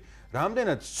რიგში,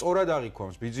 რამდენად სწორად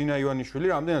აღიქვამს ბიძინა ივანიშვილი,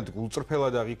 რამდენად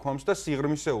გულწრფელად აღიქვამს და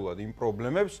სიღრმისეულად იმ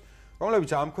პრობლემებს,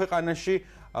 რომლებიც ამ ქვეყანაში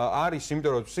არის,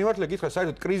 იმიტომ რომ სიმართლე გითხრა,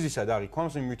 საერთოდ კრიზისად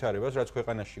აღიქვამს იმ ვითარებას, რაც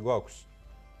ქვეყანაში გვაქვს.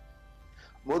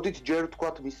 მოდით ჯერ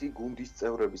ვთქვათ მისი გუნდის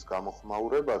წევრების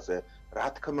გამოხმაურებაზე, რა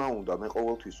თქმა უნდა, მე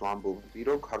ყოველთვის ვამბობდი,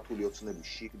 რომ ქართული ოცნების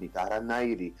შიგნით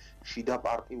არანაირი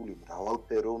შიდაპარტიული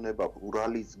მრავალფეროვნება,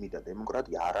 პლურალიზმი და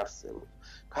დემოკრატია არ არსებობს.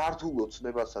 ქართულ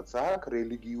ოცნებასაც აქვს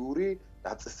რელიგიური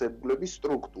დაწესებულების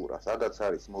სტრუქტურა, სადაც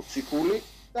არის მოციქული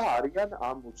და არიან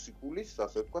ამ მოციქულის,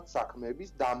 ასე ვთქვათ, საქმეების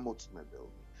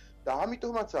დამოწმებელნი. და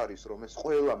ამიტომაც არის, რომ ეს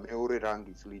ყველა მეორე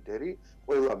რანგის ლიდერი,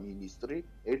 ყველა მინისტრი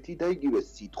ერთი და იგივე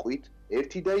სიტყვით,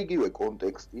 ერთი და იგივე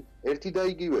კონტექსტით, ერთი და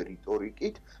იგივე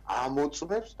რიტორიკით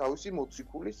ამოწმებს თავისი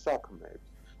მოციქულის საქმეებს.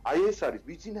 აი ეს არის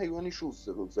ბიძინა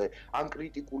ივანიშვილზე ან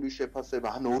კრიტიკული შეფასება,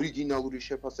 ან ორიგინალური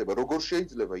შეფასება, როგორ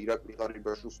შეიძლება ირაკლი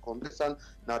ღარიბაშვილს ჰქონდეს ან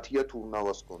ნათია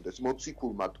თურნავას ჰქონდეს.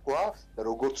 მოციქულმა თქვა და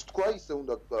როგორც თქვა, ისე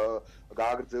უნდა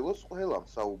გააგრძელოს ყველამ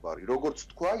საუბარი. როგორც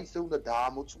თქვა, ისე უნდა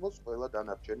დაამოწმოს ყველა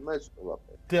დანარჩენმა ეს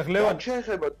ყველაფერი. დიახ, ლევან,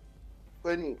 შეეხება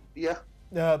თქვენი, დიახ.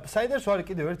 საინტერესო არის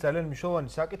კიდევ ერთ ძალიან მნიშვნელოვანი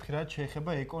საკითხი, რაც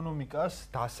შეეხება ეკონომიკას,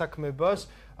 დასაქმებას,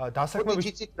 დასაქმების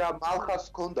იცით რა მალხას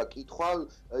ჰქონდა კითხვა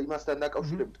იმასთან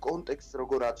დაკავშირებით კონტექსტს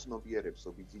როგორ აცნობიერებსო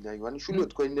ბიძინა ივანიშვილიო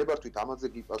თქვენი ნებართვით ამაზე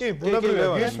გიპასუხეთ. კი, ბუნებრივია,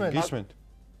 გისმენთ.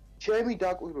 ჩემი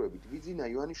დაკვირვებით ბიძინა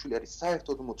ივანიშვილი არის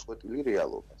საერთოდ მოწყვეტილი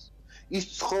რეალობას. ის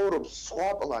ცხოვრობს სხვა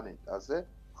პლანეტაზე,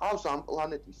 ყავს ამ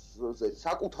პლანეტის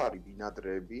საკუთარი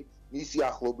ბინადრები, მისი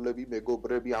ახლობლები,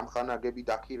 მეგობრები, ამხანაგები,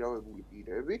 დაქირავებული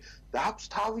პირები და აქვს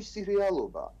თავისი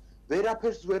რეალობა.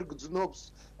 ვერაფერს ვერ გძნობს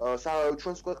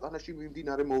ჩვენს ქვეყანაში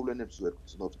მიმდინარე მოვლენებს ვერ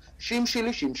გძნობს.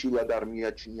 შიმშილი შიმშილად არ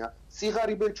მიაჩნია,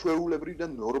 სიღარიბე ჩვეულებრივ და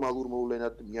ნორმალურ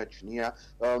მოვლენად მიაჩნია.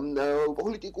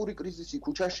 პოლიტიკური კრიზისი,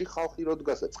 ქუჩაში ხალხი რო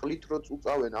დგას და წყლით რო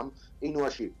წუწავენ ამ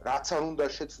ყინვაში, რაც არ უნდა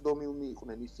შეცდომილნი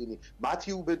იყვნენ ისინი,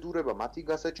 მათი უბედურება, მათი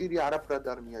გასაჭირი არაფრად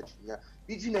არ მიაჩნია.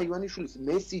 ბიძინა ივანიშვილის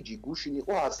მესიჯი გუშინ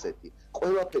იყო ასეთი: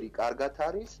 ყველაფერი კარგად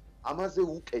არის, ამაზე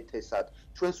უკეთესად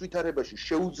ჩვენს ვითარებაში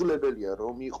შეუძლებელია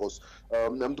რომ იყოს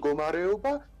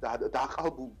მდგომარეობა და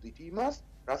დაყალბულდით იმას,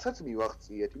 რასაც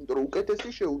მივახციეთ, იმიტომ რომ უკეთესი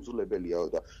შეუძლებელიაო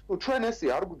და ჩვენ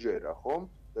ესე არ გვჯერა, ხომ?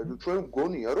 ჩვენ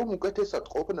გონია რომ უკეთესად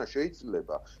ყოფნა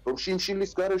შეიძლება რომ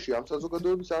შიმშილის გარეშე ამ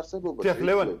საზოგადოების არსებობა შეიძლება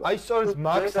ლევან აი სწორედ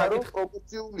მაგ საკითხს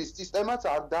პროპორციული სისტემაც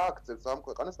არ დააქცევს ამ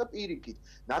ქვეყანას და პირიქით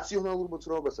ნაციონალურ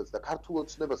მოძრაობასაც და ქართულ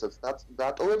ოცნებასაც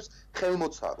დატოვებს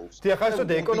ხელმოწარულს დიახ აი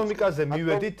სწორედ ეკონომიკაზე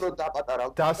მივედით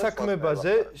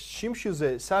დასაქმებაზე შიმშილზე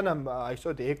სანამ აი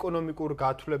სწორედ ეკონომიკურ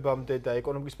გათვლებამდე და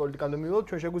ეკონომიკის პოლიტიკამდე მივიდოთ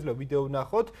ჩვენ შეგვიძლია ვიდეო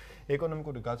ვნახოთ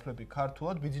ეკონომიკური გათვლები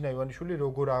ქართულად ბიძინა ივანიშვილი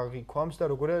როგორ აღიქვამს და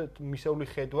როგორ მისეული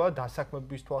ხედვა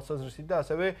დასაქმების თვალსაზრისით და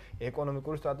ასევე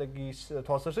ეკონომიკური სტრატეგიის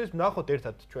თვალსაზრისით ვნახოთ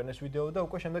ერთად ჩვენ ეს ვიდეო და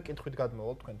უკვე შემდეგ კითხვით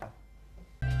გადმოვალთ თქვენთან.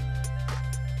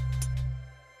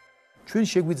 ჩვენ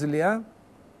შეგვიძლია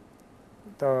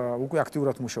და უკვე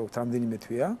აქტიურად მუშაობთ რამდენიმე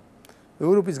თვეა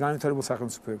ევროპის განვითარებულ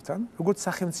სახელმწიფოებთან, როგორც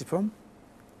სახელმწიფომ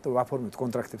და ვაფორმებთ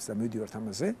კონტრაქტებს და მივდივართ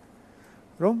ამაზე,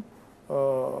 რომ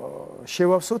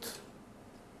შევავსოთ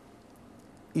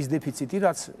ის დეფიციტი,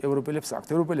 რაც ევროპელებს აქვთ.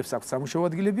 ევროპელებს აქვთ სამუშაო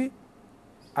ადგილები,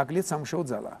 აკლიათ სამუშაო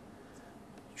ძალა.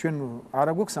 ჩვენ არ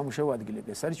აგვაქვს სამუშაო ადგილები,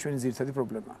 ეს არის ჩვენი ძირითადი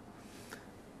პრობლემა.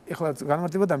 ეხლა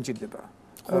განმარტება დამჭირდება.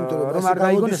 რომ არ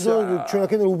გაიგონოს ჩვენ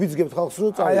აქედან უბიძგებთ ხალხს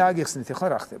რომ აი აგიხსნით ეხლა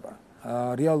რა ხდება.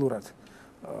 რეალურად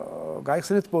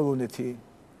გაიხსნეთ პოლონეთი,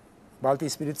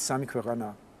 ბალტიისპირეთის სამი ქვეყანა.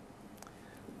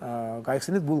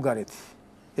 გაიხსნეთ ბულგარეთი.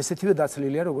 ესეთივე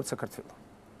დაცლილია როგორც საქართველო.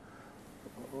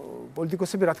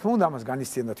 პოლიტიკოსები რა თქმა უნდა ამას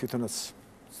განიცდიან და თვითონაც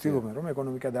ცდილობენ რომ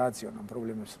ეკონომიკა დააციონ ამ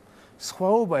პრობლემებს.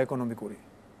 სხვაობა ეკონომიკური.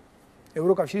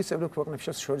 ევროკავშირის წევრი ქვეყნებს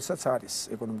შორისაც არის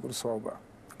ეკონომიკური სხვაობა,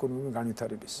 ეკონომიკური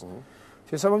განვითარების.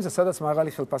 შესაბამისად, სადაც მაღალი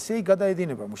ხელფასია, იქ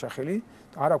გადაედინება მუშახელი,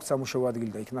 არ აქვს სამუშაო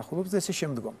ადგილი და იქ ნახულობს და ესე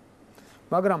შემდგომ.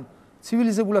 მაგრამ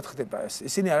ცივილიზებულად ხდება ეს.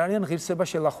 ისინი არ არიან ღირსება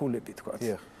შელახულები, თქვა.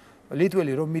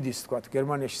 ლიტველი რომ მიდის, თქვა,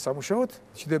 გერმანიაში სამუშაოდ,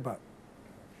 ჩდება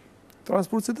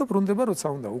ტრანსპორტზე და ბრუნდება როცა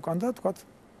უნდა უკან და თქვა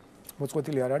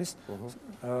მოწყვეტილი არ არის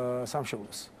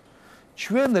სამშობლოს.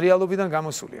 ჩვენ რეალობიდან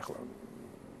გამოსული ახლა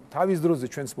თავის დროზე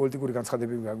ჩვენს პოლიტიკური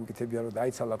განცხადებები გაგვიკეთებია რომ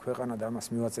დაიცალა ქვეყანა და ამას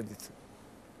მივაწერდით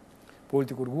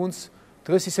პოლიტიკურ გუნდს.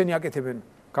 დღეს ისინი აკეთებენ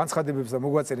განცხადებებს და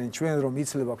მოგვაწერენ ჩვენ რომ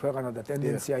იცლება ქვეყანა და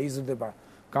ტენდენცია იზრდება,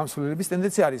 გამსვლელების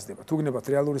ტენდენცია არ იზრდება. თუ გნებათ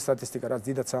რეალური სტატისტიკა, რაც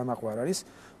დიდად საამაყო არ არის,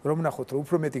 რომ ნახოთ რომ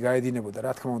უფრო მეტი გაედინებოდა,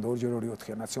 რა თქმა უნდა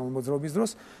 2x2-4-ია ნაციონალური მოძრაობის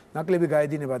დროს, ნაკლები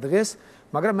გაედინება დღეს,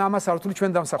 მაგრამ ამას არ ვთვლი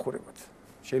ჩვენ დამსახურებად.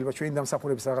 შეიძლება ჩვენი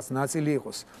დამსახურების რაღაც ნაწილი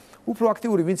იყოს. უფრო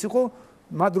აქტიური ვინც იყო,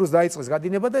 მათ დროს დაიწყეს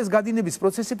გადინება და ეს გადინების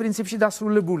პროცესი პრინციპში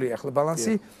დასრულებულია. ახლა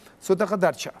ბალანსი ცოტა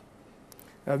დარჩა.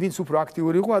 ვინც უფრო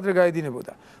აქტიური იყო, ადრე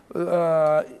გაედინებოდა.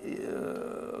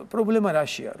 პრობლემა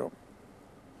რაშია, რომ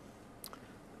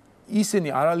ისინი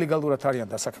არალეგალურად არიან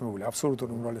დასაქმებული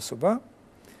აბსოლუტური უმრავლესობა.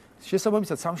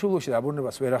 შესაბამისად სამშობლოში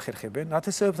დაბრუნებას ვერ ახერხებენ.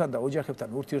 ნათესავებთან და ოჯახებთან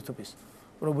ურთიერთობის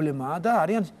პრობლემაა და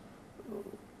არიან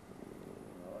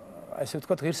ასე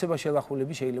ვთქვათ, ღირსება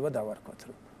შელახულები შეიძლება დავარქვათ,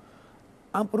 რომ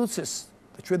ამ პროცესს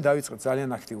და ჩვენ დავიწყეთ ძალიან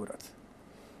აქტიურად.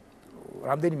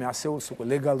 რამდენიმე ასეულს უკვე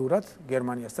ლეგალურად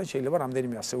გერმანიასთან შეიძლება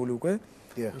რამდენიმე ასეული უკვე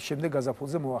შემდეგ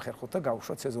გაზაფხულზე მოახერხოთ და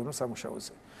გავუშვათ სეზონურ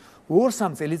სამუშაოზე.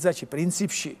 2-3 წელიწადში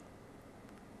პრინციპში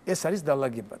ეს არის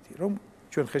დალაგებადი, რომ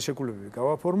ჩვენ ხელშეკრულებები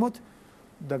გავაფორმოთ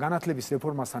და განათლების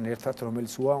რეფორმასთან ერთად,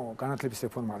 რომელიც განათლების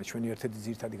რეფორმა არის ჩვენი ერთ-ერთი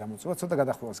ძირითადი გამოწვევა, ცოტა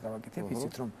გადახვევას გავაკეთებ,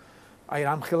 იცით რომ აი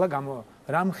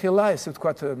რამხელა ესე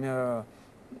ვთქვათ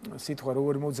სიტყვა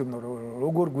როგორ მოძებნო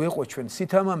როგორ გვეყო ჩვენ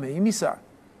სითამამე იმისა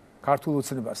ქართულ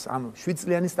ოცნებას ამ 7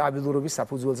 წლიანი სტაბილურობის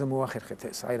საფუძველზე მოახერხეთ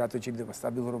ეს აი რატო ჭირდება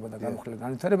სტაბილურობა და გამოხილვა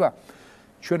განვითარება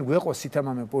ჩვენ გვეყო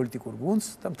სითამამე პოლიტიკურ გუნდს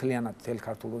და მთლიანად თელ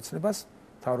ქართულ ოცნებას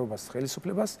თავრობას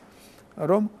ხელისუფლებას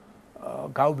რომ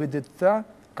გავბედეთ და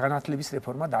განათლების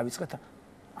რეფორმა დავიწყეთ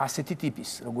ასეთი ტიპის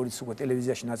როგორც უკვე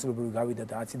ტელევიზიაში ნაწილობრივი გავიდა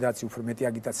და აციდაცი უფრო მეტი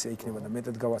აგიტაცია იქნება და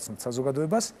მეტად გავაცნობთ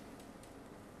საზოგადოებას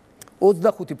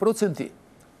 25%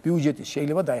 ბიუჯეტის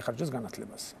შეიძლება დაიხარჯოს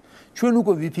განათლებაზე. ჩვენ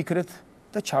უკვე ვიფიქრეთ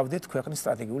და ჩავდეთ ქვეყნის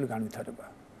სტრატეგიული განვითარება.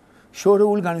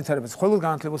 შორეული განვითარებაც მხოლოდ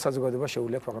განათლებულ საზოგადოებას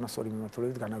შეუძლია ქვეყანას ორი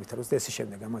მიმართულებით განავითაროს და ესე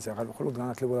შემდეგ. ამაზე აღარ მხოლოდ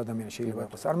განათლებულ ადამიანს შეიძლება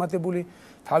იყოს წარმატებული,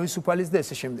 თავისუფალის და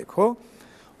ესე შემდეგ, ხო?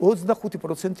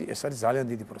 25% ეს არის ძალიან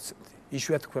დიდი პროცენტი.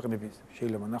 იშვიათი ქვეყნები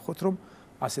შეიძლება ნახოთ, რომ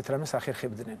ასეთ რამეს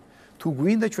ახერხებდნენ. თუ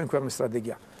გვინდა ჩვენ ქვეყნის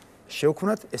სტრატეგია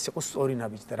შევქმნათ, ეს იყოს სწორი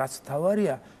ნაბიჯი და რაც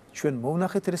თავარია ჩვენ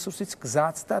მოვნახეთ რესურსიც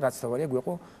გზაც და რაც თავარია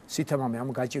გვეყო სითამამე ამ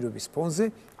გაჭირვების ფონზე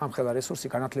ამ ხელა რესურსი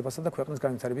განათლებასა და ქვეყნის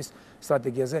განვითარების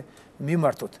სტრატეგიაზე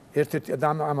მიმართოთ. ერთ-ერთი და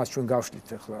ამას ჩვენ გავშლით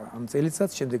ახლა ამ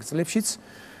წელიწადს, შემდეგ წლებშიც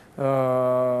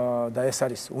და ეს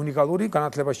არის უნიკალური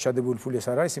განათლებაში ჩადებული ფული ეს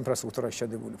არ არის ინფრასტრუქტურაში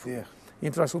ჩადებული ფული.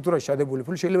 ინფრასტრუქტურაში ჩადებული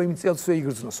ფული შეიძლება იმ წელსვე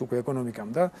იგრძნოს უკვე ეკონომიკამ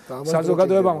და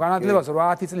საზოგადოებამ განათლებას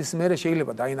 8 წლის მერე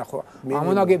შეიძლება დაინახო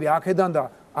ამონაგები აქედან და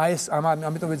აი ეს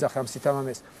ამიტომ ეძახე ამ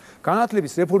სითამამეს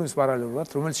განათლების რეფორმის პარალელურად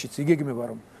რომელშიც იგეგმება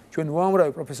რომ ჩვენ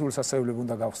უამრავი პროფესიული სასწავლებელი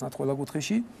უნდა გავხსნათ ყველა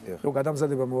კუთხეში, რომ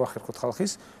გადამზადება მოახერხოთ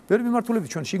ხალხის. ვერ მიმართულებით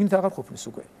ჩვენ შიგნით აღარ ყოფნის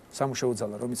უკვე სამუშაო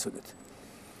ძალა რომ იცოდეთ.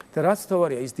 და რაც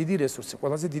თავარია ის დიდი რესურსი,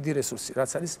 ყველაზე დიდი რესურსი,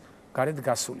 რაც არის გარეთ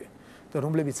გასული და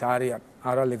რომლებიც არიან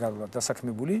არალეგალურად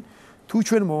დასაქმებული, თუ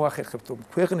ჩვენ მოახერხებთ რომ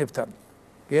ქვეყნებთან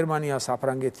გერმანია,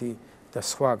 საფრანგეთი და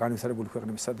სხვა განვითარებული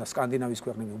ქვეყნები, სადაც სკანდინავიის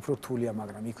ქვეყნები უფრო რთულია,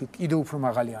 მაგრამ იქ კიდევ უფრო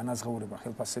მაღალი ანაზღაურება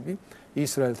ხელფასები,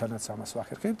 ისრაელთანაც ამას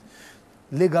ვახერხებთ.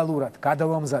 ლეგალურად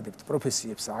გადავამზადებთ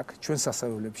პროფესიებს აქ ჩვენ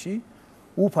სასწავლებლებში,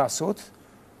 უფასოდ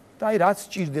და აი რაც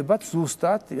ჭირდებათ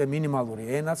ზუსტად მინიმალური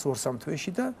ენაც 2-3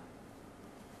 თვეში და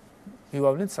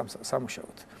მივავლენთ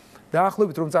სამუშაოდ.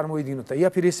 დაახლოებით რომ წარმოიდგინოთ და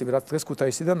იაფირესები რაც დღეს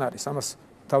ქუთაისიდან არის, ამას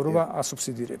მთავრობა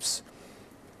ასუბსიდირებს.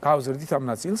 გავზრდით ამ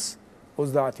ნაწილს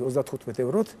 30-35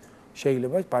 ევროთ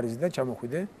შეიძლება პარიზიდან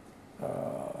ჩამოხვიდე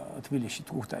თბილისში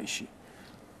თუ ქუთაისში.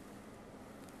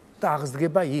 და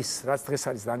აღსდგება ის, რაც დღეს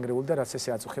არის დანგრეული და რაც ესე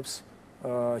აწუხებს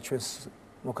ჩვენს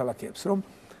მოქალაქეებს, რომ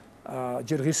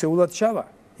ჯერ ღირსეულად ჩავა,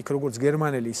 იქ როგორც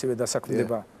გერმანელი ისევე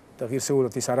დასაქმდება და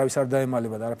ღირსეულად ის არავის არ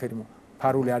დაემალება და არაფერი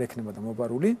ფარული არ ექნება და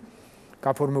მობარული,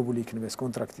 გაფორმებული იქნება ეს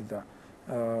კონტრაქტი და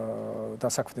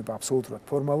დასაქმდება აბსოლუტურად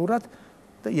ფორმალურად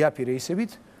და იაფირე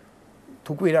ისევით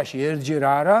თუ კვირაში ერთჯერ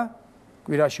არა,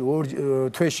 კვირაში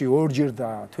თვეში ორჯერ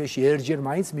და თვეში ერთჯერ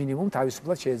მაინც მინიმუმ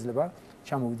თავისუფლად შეიძლება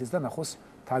ჩამოვიდეს და ნახოს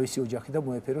თავისი ოჯახი და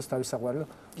მოეფეროს თავის საყვარელ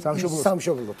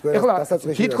სამშობლოდ. ეხლა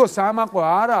თითქოს სამაყო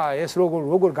არა ეს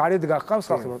როგორ გარეთ გახავს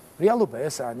ხალხი. რეალობა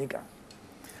ესაა ნიკა.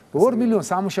 2 მილიონ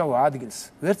სამუშაო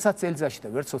ადგილს ვერც 10 წელიწადში და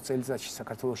ვერც 20 წელიწადში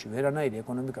საქართველოში ვერანაირი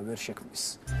ეკონომიკა ვერ შექმნის.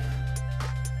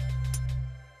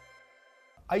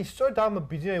 აი სწორედ ამ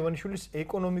ბიძინა ივანიშვილის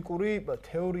ეკონომიკური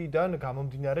თეორიიდან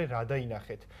გამომდინარე რა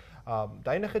დაინახეთ?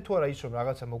 დაინახეთ თუ არა ის რომ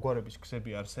რაღაცა მოგვარების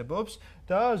გზები არსებობს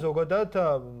და ზოგადად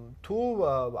თუ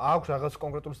აქვს რაღაც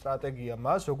კონკრეტული სტრატეგია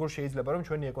მას, როგორ შეიძლება რომ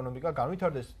ჩვენი ეკონომიკა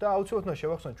განვითარდეს და აუცილებლად უნდა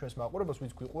შევახსენოთ ჩვენს მაყურებელს,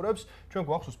 ვინც გვიყურებს, ჩვენ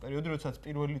გვახსოვს პერიოდი, როდესაც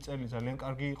პირველი წელი ძალიან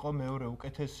კარგი იყო, მეორე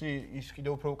უკეთესი, ის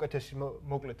კიდევ უფრო უკეთესი,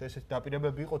 მოკლედ ესეთი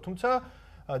დაპირებები იყო, თუმცა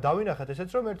დავინახეთ ესეც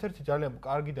რომ ერთ-ერთი ძალიან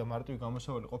კარგი და მარტივი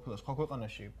გამოსავალი ყოფილა სხვა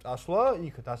ქვეყანაში წასვლა,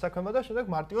 იქ დასაქმება და შემდეგ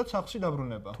მარტივად სახლში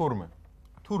დაბრუნება.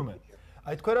 თურმე.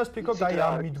 აი თქვენ რას ფიქრობთ აი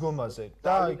ამ მიდგომაზე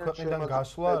და აი ქვეყნიდან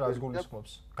გასვლა რას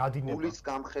გულისხმობს? გადინება. გულის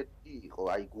გამხეთი იყო,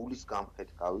 აი გულის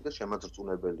გამხეთი გავიდა,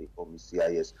 შემაძრწუნებელი იყო მისი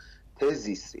აი ეს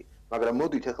თეზისი. მაგრამ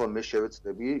მოდით ახლა მე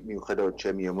შევეცდები, მიუხედავად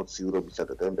ჩემი ემოციურობისა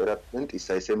და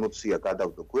ტემპერამენტისა, ეს ემოცია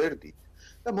გადავდო გვერდით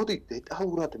და მოდით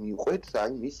დეტალურად მივყვეთ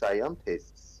აი მის აი ამ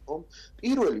თეზისს.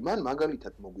 პირველი მან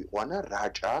მაგალითად მოგვიყვანა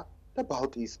რაჭა და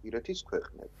ბალტიისპირეთის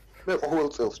ქვეყნები. მე ყოველ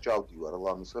წელს ჩავდივარ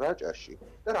ლამის რაჭაში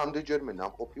და რამდენჯერმე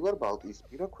ნამყოფი ვარ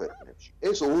ბალტიისპირა ქვეყნებში.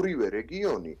 ეს ორივე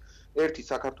რეგიონი, ერთი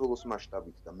საქართველოს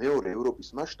მასშტაბით და მეორე ევროპის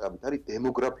მასშტაბით არის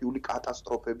დემოგრაფიული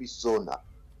კატასტროფების ზონა.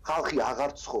 ხალხი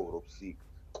აღარ ცხოვრობს იქ,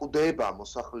 კვდება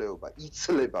მოსახლეობა,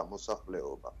 იცლება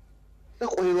მოსახლეობა. და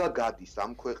ყველა გადის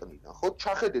ამ ქვეყნიდან. ხო,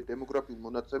 ჩახედეთ დემოგრაფიულ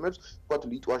მონაცემებს, ვთქვათ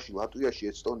ლიტვაში, ლატვიაში,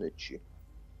 ესტონეთში.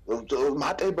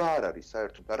 მატება არ არის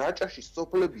საერთოდ და რაჭაში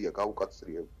სოფლებია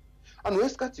გაუკაცრიებული. ანუ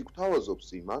ეს კაცი გვთავაზობს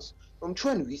იმას, რომ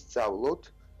ჩვენ ვისწავლოთ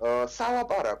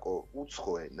სალაპარაკო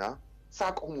უცხო ენა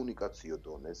საკომუნიკაციო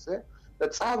დონეზე და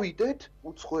წავიდეთ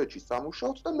უცხოეთში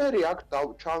სამუშაოდ და მე აქ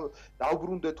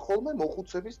დავბრუნდეთ ხოლმე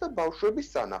მოხუცების და ბავშვების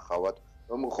სანახავად.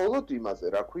 მხოლოდ იმაზე,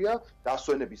 რა ქვია,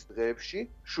 დასვენების დღეებში,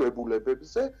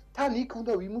 შვებულებებზე, თან იქ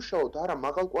უნდა ვიმუშაოთ არა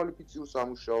მაღალ კვალიფიციურ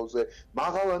სამუშაოზე,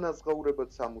 მაღალ ანაზღაურებად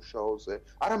სამუშაოზე,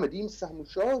 არამედ იმ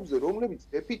სამუშაოზე, რომლებიც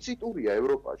დეფიციტურია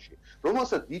ევროპაში,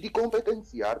 რომელსაც დიდი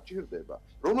კომპეტენცია არ ჭირდება,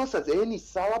 რომელსაც ენის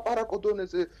სალაპარაკო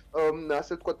დონეზე,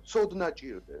 ასე ვთქვათ, ცოდნა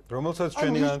ჭირდება. რომელსაც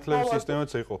ჩვენი განათლების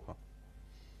სისტემაც ეყოფა.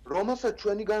 რომელსაც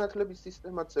ჩვენი განათლების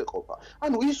სისტემაც ეყოფა.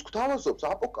 ანუ ის გვთავაზობს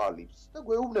აპოკალიფსს და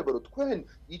გვეუბნება, რომ თქვენ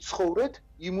იცხოვრეთ,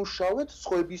 იმუშავეთ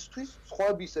სხვებისთვის,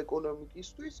 სხვების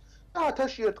ეკონომიკისთვის და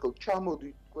 1000 ერთხელ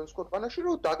ჩამოდით თქვენს ქვეყანაში,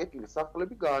 რომ დაკეტილი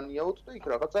სახლები გაანიაოთ და იქ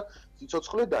რაღაცა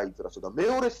სიცოცხლე დაიძრასო და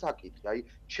მეორე საკითხი, აი,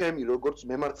 ჩემი როგორც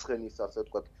მემარცხენის, ასე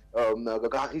ვთქვათ,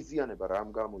 გაღიზიანება რამ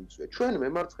გამოიწვია. ჩვენ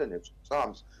მემარცხენებს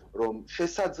წამს, რომ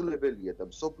შესაძლებელია და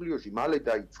მსოფლიოში მალე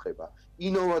დაიწყება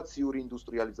ინოვაციური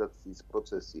ინდუსტრიალიზაციის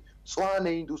პროცესი,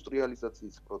 მწვანე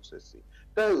ინდუსტრიალიზაციის პროცესი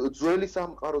და ძველი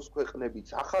სამყაროს ქვეყნებიც,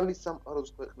 ახალი სამყაროს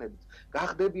ქვეყნებიც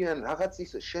გახდებიან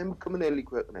რაღაცის შემქმნელი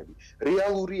ქვეყნები,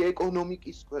 რეალური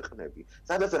ეკონომიკის ქვეყნები,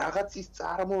 სადაც რაღაცის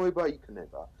წარმოება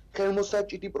იქნება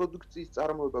ხელმოსაჭიდი პროდუქციის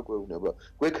წარმოება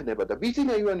გვექნება და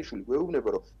ბიძინა ივანიშვილი გვეუბნება,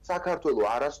 რომ საქართველოს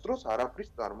არასდროს არაფრის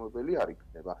წარმოებელი არ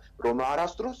იქნება, რომ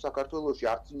არასდროს საქართველოში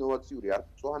არც ინოვაციური, არც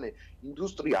მწვანე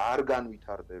ინდუსტრია არ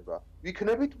განვითარდება.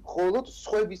 ვიქნებით მხოლოდ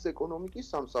სხვების ეკონომიკის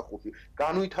სამსახურში.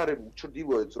 განვითარებულ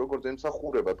ჩრდილოეთს, როგორც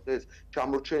ემსახურება დღეს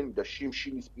ჩამორჩენილი და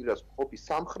შიმშილის პირას მყოფი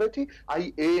სამხრეთი, აი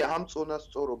ამ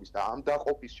წონასწორობის და ამ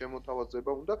დაყოფის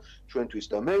შემოთავაზება უნდა ჩვენთვის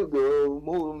და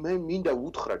მე მინდა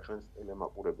უთხრა ჩვენს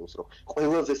ტელემაყურებელს, რომ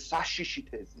ყველაზე საშიში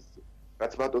თეზისი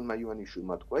რაც ბატონმა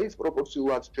ივანიშვილმა თქვა, ის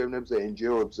პროპორციულად ჩემნებზე,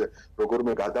 NGO-ებზე,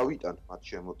 როგორმე გადავიტანთ მათ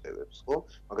შემოტევებს, ხო?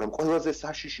 მაგრამ ყველაზე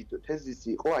საშიში თეზისი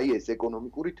იყო აი ეს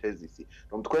ეკონომიკური თეზისი,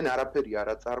 რომ თქვენ არაფერი არ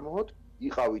აწარმოოთ,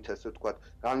 იყავით ასე ვთქვათ,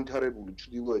 განვითარებული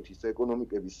ჩრდილოეთის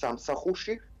ეკონომიკების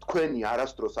სამსახურში, თქვენი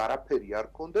არასდროს არაფერი არ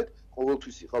გქონდეთ,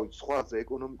 ყოველთვის იყავით სხვაზე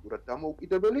ეკონომიკურად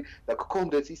დამოუკიდებელი და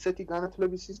გქონდეთ ისეთი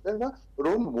განათლების სისტემა,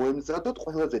 რომ მოემზადოთ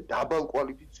ყველაზე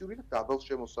დაბალკვალიფიციური და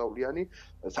დაბალშემოსავლიანი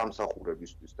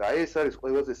სამსახურებისთვის. და ეს არის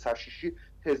ყველაზე საშიში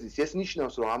თეზისი. ეს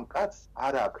ნიშნავს, რომ ამ კაცს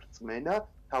არ აქვს რწმენა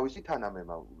თავისი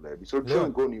თანამემამულეების, რომ ჩვენ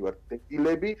გონი ვართ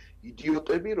დებილები,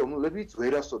 იდიოტები, რომლებიც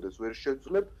ვერასოდეს ვერ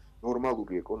შეძლებთ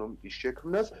ნორმალური ეკონომიკის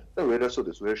შექმნას და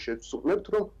ვერასოდეს ვერ შეცვლებთ,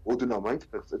 რომ ოდნავ მაინც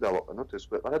ფეხზე დავაყენოთ ეს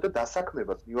ქვეყანა და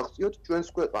დასაქმებას მივახციოთ ჩვენს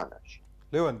ქვეყანაში.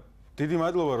 ლევან, დიდი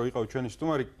მადლობა, რომ იყავ ჩვენი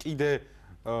სტუმარი. კიდე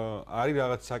არის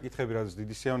რაღაც საკითხები, რაც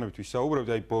დიდი სიამოვნებით ვისაუბრებთ,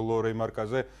 აი ბოლო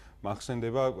რემარკაზე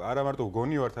მახსენდება, არა მარტო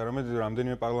გონი ვართ, არამედ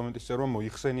რამდენიმე პარლამენტის წევრმა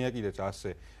მოიხსენია კიდეც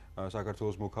ასე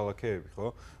საქართველოს მოქალაქეები, ხო?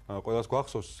 ყველას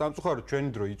გვახსოვს, სამწუხაროდ ჩვენი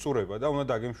დრო იწურება და უნდა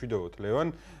დაგემშვიდობოთ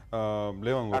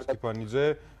ლევან ლორთქიფანიძე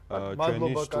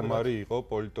ჩვენი სტუმარი იყო,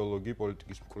 პოლიტოლოგი,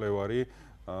 პოლიტიკის მკვლევარი,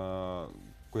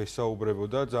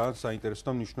 გვესაუბრებოდა ძალიან საინტერესო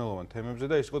და მნიშვნელოვან თემებზე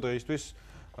და ეს იყო დღეისთვის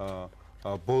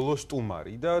ბოლო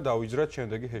სტუმარი და დავიძრათ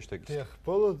შემდეგი ჰეშთეგიც. დიახ,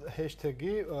 ბოლო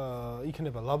ჰეშთეგი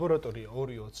იქნება ლაბორატორია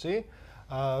 220,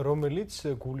 რომელიც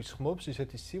გულისხმობს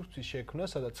ისეთი სივრცის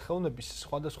შექმნას, სადაც ხელოვნების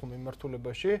სხვადასხვა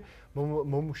მიმართულებაში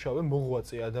მომუშავე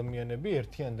მოღვაწე ადამიანები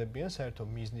ერთიანდებიან საერთო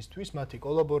მიზნისთვის, მათი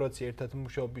კოლაბორაცია ერთად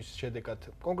მუშაობის შედეგად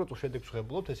კონკრეტულ შედეგს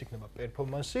ვღებულობთ, ეს იქნება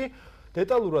პერფორმანსი.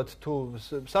 დეტალურად თუ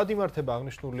სად იმართება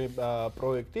აღნიშნული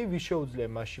პროექტი, ვის შეუძლია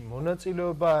მასში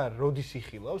მონაწილეობა, როდის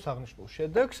იხილავს აღნიშნულ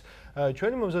შედეგს,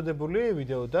 ჩვენი მომზადებული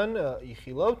ვიდეოდან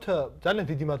იხილავთ. ძალიან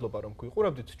დიდი მადლობა, რომ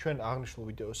გვიყურებდით, ჩვენ აღნიშნულ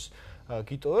ვიდეოს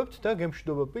გიტოვებთ და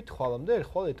გემშვიდობებით ხვალამდე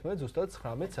ერთხელ ერთმანეთს ზუსტად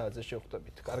 19 საათზე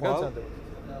შევხვდებით. კარგად ზანდებოდეთ.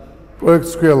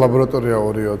 პროექტს ქვია ლაბორატორია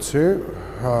 220.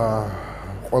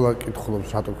 ყველა კითხულობს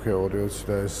რატო ქვია 220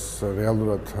 და ეს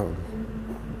რეალურად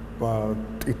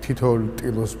თითოეული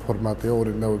ტილოს ფორმატია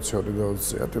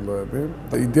 2.20 ტილოები.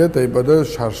 იდეა დაიბადა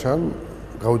შარშან,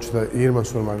 გაუჩნდა ირმა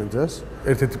სურმანიძეს.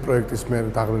 ერთ-ერთი პროექტის მიერ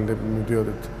დაღლილები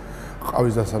მიდიოდით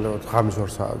ყავის დასალევად ღამის 2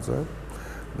 საათზე.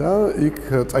 და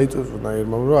იქ წაიწვევნა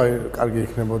ირმამ, რომ აი კარგი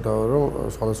იქნებოდა, რომ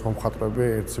სხვადასხვა მხატვრები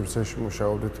ერთ სივრცეში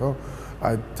მუშაობდითო,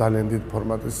 აი ძალიან დიდ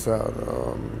ფორმატის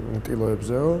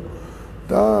ტილოებზეო.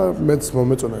 და მეც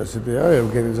მომეწონა ეს იდეა,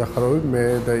 ევგენი ზახაროვი, მე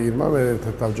და ირმა მე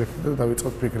ერთად დავჯექით და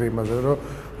დავიწყოთ ფიქრი იმაზე, რომ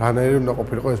რანაირი უნდა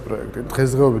ყოფილიყო ეს პროექტი.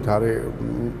 დღესდღეობით არის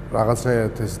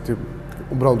რაღაცნაირად ესეთი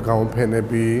უბრალოდ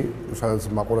გამოფენები, სადაც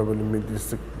მაყურებელი მიდის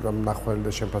ნახველი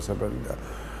და შეფასებელი და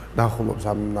ნახულობს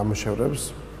ამ ნამუშევრებს.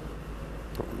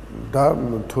 და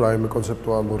თუ რაიმე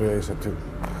კონცეპტუალურია ესეთი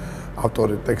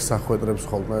ავტორი ტექსტს ახვედრებს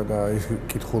ხოლმე და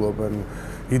კითხულობენ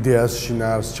იდეას,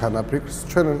 შინაარს, ჩანაფიქრს,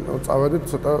 ჩვენ წავედით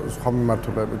ცოტა სხვა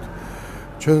მიმართულებით.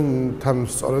 ჩვენთან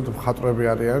სწორედ მხატვრები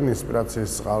არიან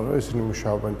ინსპირაციის წყარო, ისინი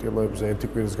მუშაობენ ტილოებზე ერთი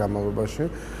კვირის განმავლობაში.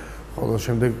 ხოლო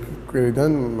შემდეგ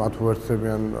კვირიდან მათ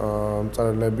უერთდებიან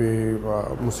მწერლები,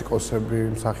 მუსიკოსები,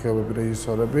 მსახიობები,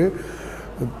 რეჟისორები.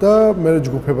 და მე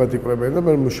ჯგუფებად იკრებიან და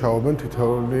მე მუშაობენ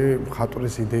თითოეული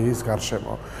მხატვრის იდეის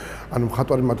გარშემო. ანუ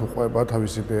მხატვარი მათ უყვება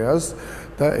თავის იდეას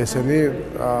და ესენი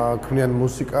ქმნიან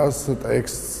მუსიკას,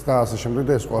 ტექსტს და ასე შემდეგ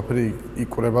და ეს ყველაფერი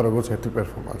იკვრება როგორც ერთი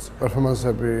პერფორმანსი.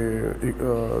 პერფორმანსები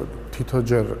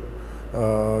თითოჯერ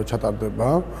ჩატარდება.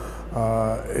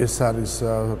 ეს არის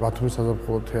ბათუმის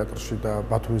საზაფხულო თეატრში და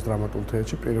ბათუმის დრამატულ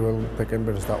თეატრში 1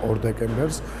 დეკემბერს და 2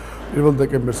 დეკემბერს. 1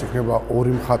 დეკემბერს იქნება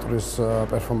 2 მხატვრის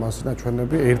პერფორმანსი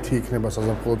ნაჩვენები, ერთი იქნება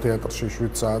საზაფხულო თეატრში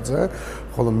 7 საათზე,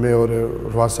 ხოლო მეორე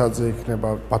 8 საათზე იქნება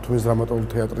ბათუმის დრამატულ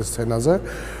თეატრის სცენაზე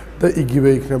და იგივე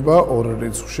იქნება ორ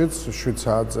რიცხვშიც 7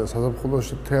 საათზე საზაფხულო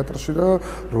თეატრში და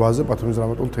 8-ზე ბათუმის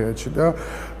დრამატულ თეატრში და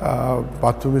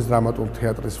ბათუმის დრამატულ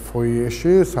თეატრის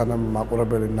ფოიეში, სანამ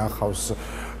მაყურებელი ნახავს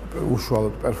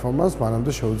უშუალოდ პერფორმანსს,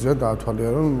 მანამდე შეუძლია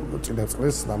დაათვალიერონ წინა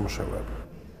წლის ნამუშევრები.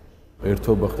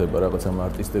 ერთობა ხდება რაღაც ამ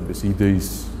არტისტების იდეის,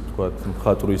 თქვათ,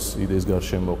 მხატვრის იდეის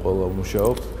გარშემო ყველა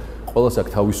მუშაობს. ყველას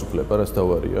აქვს თავისუფლება, რაც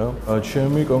თავარია.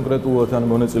 ჩემი კონკრეტულად ან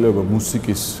მონაწილეობა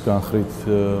მუსიკის განხრით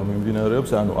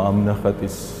მიმდინარეობს, ანუ ამ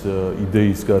ნახატის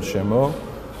იდეის გარშემო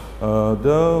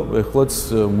და ეხლაც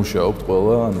მუშაობთ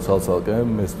ყველა, ანუ ცალ-ცალკე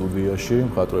მე სტუდიაში,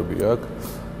 მხატვრები აქვს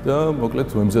და მოკლედ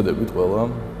ვემზადებით ყველა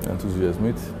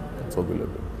ენთუზიაზმით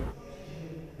გაწობილები.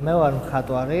 მე ვარ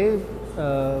მხატვარი,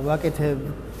 ვაკეთებ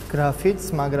გრაფიკს,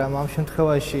 მაგრამ ამ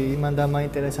შემთხვევაში იმან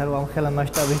დამაინტერესა, რომ ამ ხელა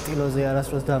მასშტაბის სტილოზე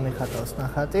არასდროს დამიხატავს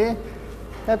ნახატი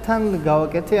და თან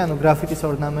გავაკეთე, ანუ გრაფიკის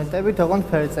ორნამენტებით, ოღონდ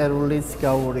ფერწერულიც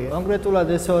გავურია. კონკრეტულად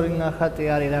ეს ორი ნახატი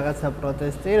არის რაღაცა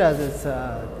პროტესტი, რაზეც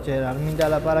ჯერ არ მინდა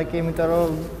ლაპარაკი, იმიტომ რომ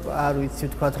არ ვიცი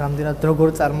ვთქვათ, რამდენად როგორ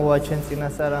წარმოვაჩენ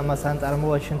წინასწარ ამას, ან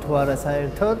წარმოვაჩენ თუ არა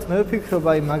საერთოდ. მე ვფიქრობ,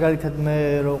 აი მაგალითად მე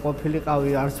რო ყოფილიყავი,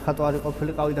 არც მხატვარი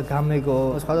ყოფილიყავი და გამეგო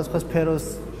სხვადასხვა სფეროს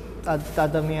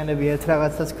ადამიანები ერთ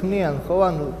რაღაცას ქმნიან, ხო,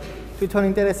 ანუ თვითონ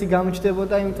ინტერესი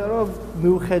გამიჩნდებოდა, იმიტომ რომ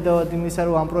მიუხედავად იმისა,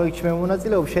 რომ ამ პროექტში მე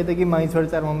მონაწილეობ, შედეგი მაინც ვერ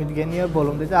წარმომიდგენია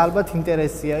ბოლომდე და ალბათ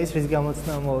ინტერესია ის, რის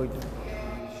გამოცნა მოვიდა.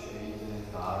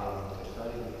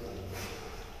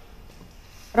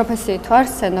 პროფესიით ვარ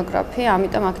სცენოგრაფი,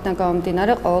 ამიტომ აქედან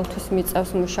გამომდინარე ყოველთვის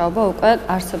მიწევს მუშაობა უკვე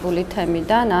არსებული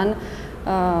თემიდან ან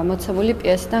მოცემული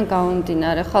პიესიდან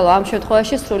გამომდინარე. ხოლო ამ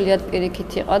შემთხვევაში სრულიად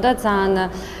პირიქით იყო და ძალიან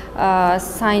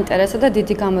საინტერესო და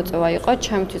დიდი გამოწვევა იყო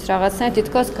ჩემთვის რაღაცნაირად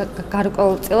თითქოს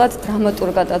გარკვეულწილად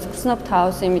დრამატურგადაც ვხსნობ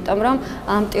თავს, იმიტომ რომ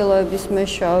ამ ტილოების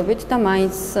მეშვეობით და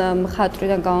მაინც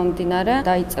მხატვრიდან გამომდინარე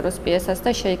დაიწეროს პიესას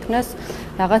და შეიქმნას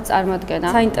რაღაც წარმოდგენა.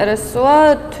 საინტერესოა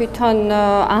თვითონ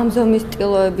ამ ზომის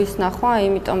ტილოების ნახვა,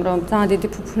 იმიტომ რომ ძალიან დიდი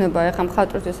ფუფუნებაა ეხლა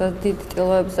მხატვრისთვისაც დიდი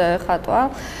ტილოებზე ხატვა.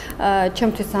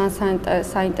 ჩემთვის ძალიან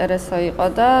საინტერესო იყო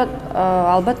და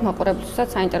ალბათ მაყურებლისთვისაც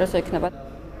საინტერესო იქნება.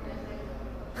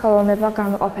 ხელოვნება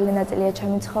გამოყოფილი ნაწილია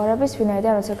ჩემი ცხოვრების,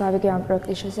 ვინაიდან როცა გავიგე ამ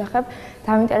პროექტის შესახებ,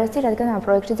 დამინტერესდი, რადგან ამ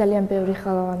პროექტში ძალიან ბევრი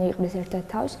ხელოვანი იყრის ერთად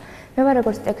თავს. მე ვარ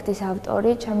როგორც ტექსტის ავტორი,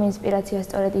 ჩემი ინსპირაცია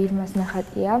სწორედ ირმას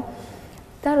ნახატია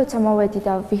და როცა მოვედი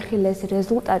და ვიხილეს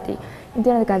რეზულტატი,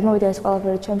 იმდენად გადმოვიდა ეს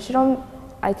ყველაფერი ჩემში, რომ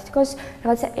აი თითქოს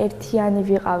რაღაცა ერთიანი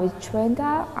ვიყავით ჩვენ და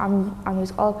ანუ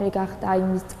ეს ყველაფერი გახდა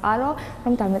იმის წყარო,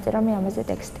 რომ დამეწერა მე ამაზე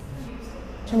ტექსტი.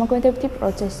 შემოგვედებითი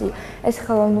პროცესი, ეს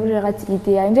ხელოვნური რაღაც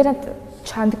იდეა, იმდენად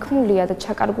ჩანთქმულია და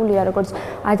ჩაკარგულია როგორც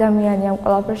ადამიანი ამ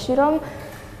ყველაფერში, რომ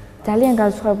ძალიან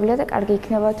განსხვავებულია და კარგი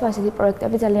იქნება თუ ასეთი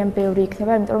პროექტები ძალიან ბევრი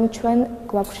იქნება, იმიტომ რომ ჩვენ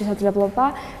გვაქვს შესაძლებლობა,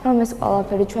 რომ ეს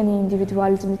ყველაფერი ჩვენი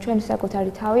ინდივიდუალიზმი, ჩვენი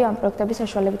საკუთარი თავი ამ პროექტების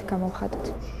საშუალებით გამოვხატოთ.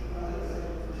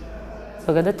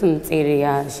 ზოგადად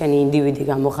მწირია შენი ინდივიდი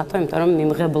გამოხატო, იმიტომ რომ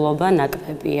მიმღებლობა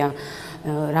ნაკლებია.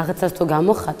 რაღაცას თუ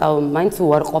გამოხატავ, მაინც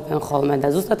უარყოფენ ხოლმე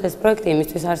და ზუსტად ეს პროექტი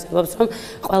იმისთვის არსებობს, რომ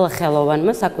ყველა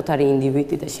ხელოვანმა საკუთარი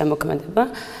ინდივიდი და შემოქმედება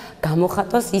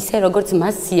გამოხატოს ისე, როგორც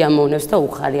მას სიამოვნებს და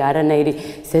უხარი, არანაირი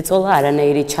ზეწოლა,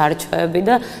 არანაირი ჩარჩოები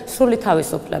და სრული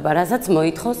თავისუფლება, რასაც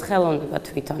მოითხოვს ხელოვნება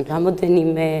თვითონ.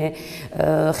 რამოდენიმე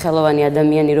ხელოვანი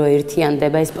ადამიანი რო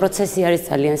ერთიანდება, ეს პროცესი არის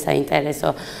ძალიან საინტერესო.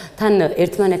 თან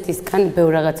ერთმანეთისგან ბევრ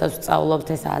რაღაცას ვსწავლობთ,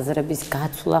 ეს აზრების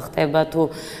გაცვლა ხდება თუ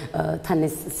თან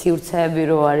ეს სივრცეები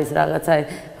რო არის რაღაცა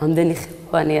ამდენი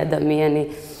ხელოვანი ადამიანი.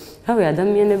 რავი,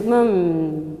 ადამიანებმა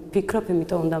ფიქრობ,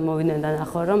 იმიტომ უნდა მოვიდნენ და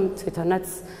ნახო, რომ თვითონაც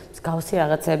მსგავსი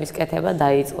რაღაცების კეთება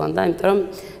დაიწყონ და იმიტომ რომ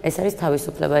ეს არის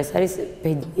თავისუფლება, ეს არის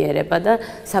ბედნიერება და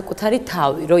საკუთარი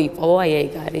თავი, რო იპოვო, აი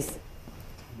ეგ არის.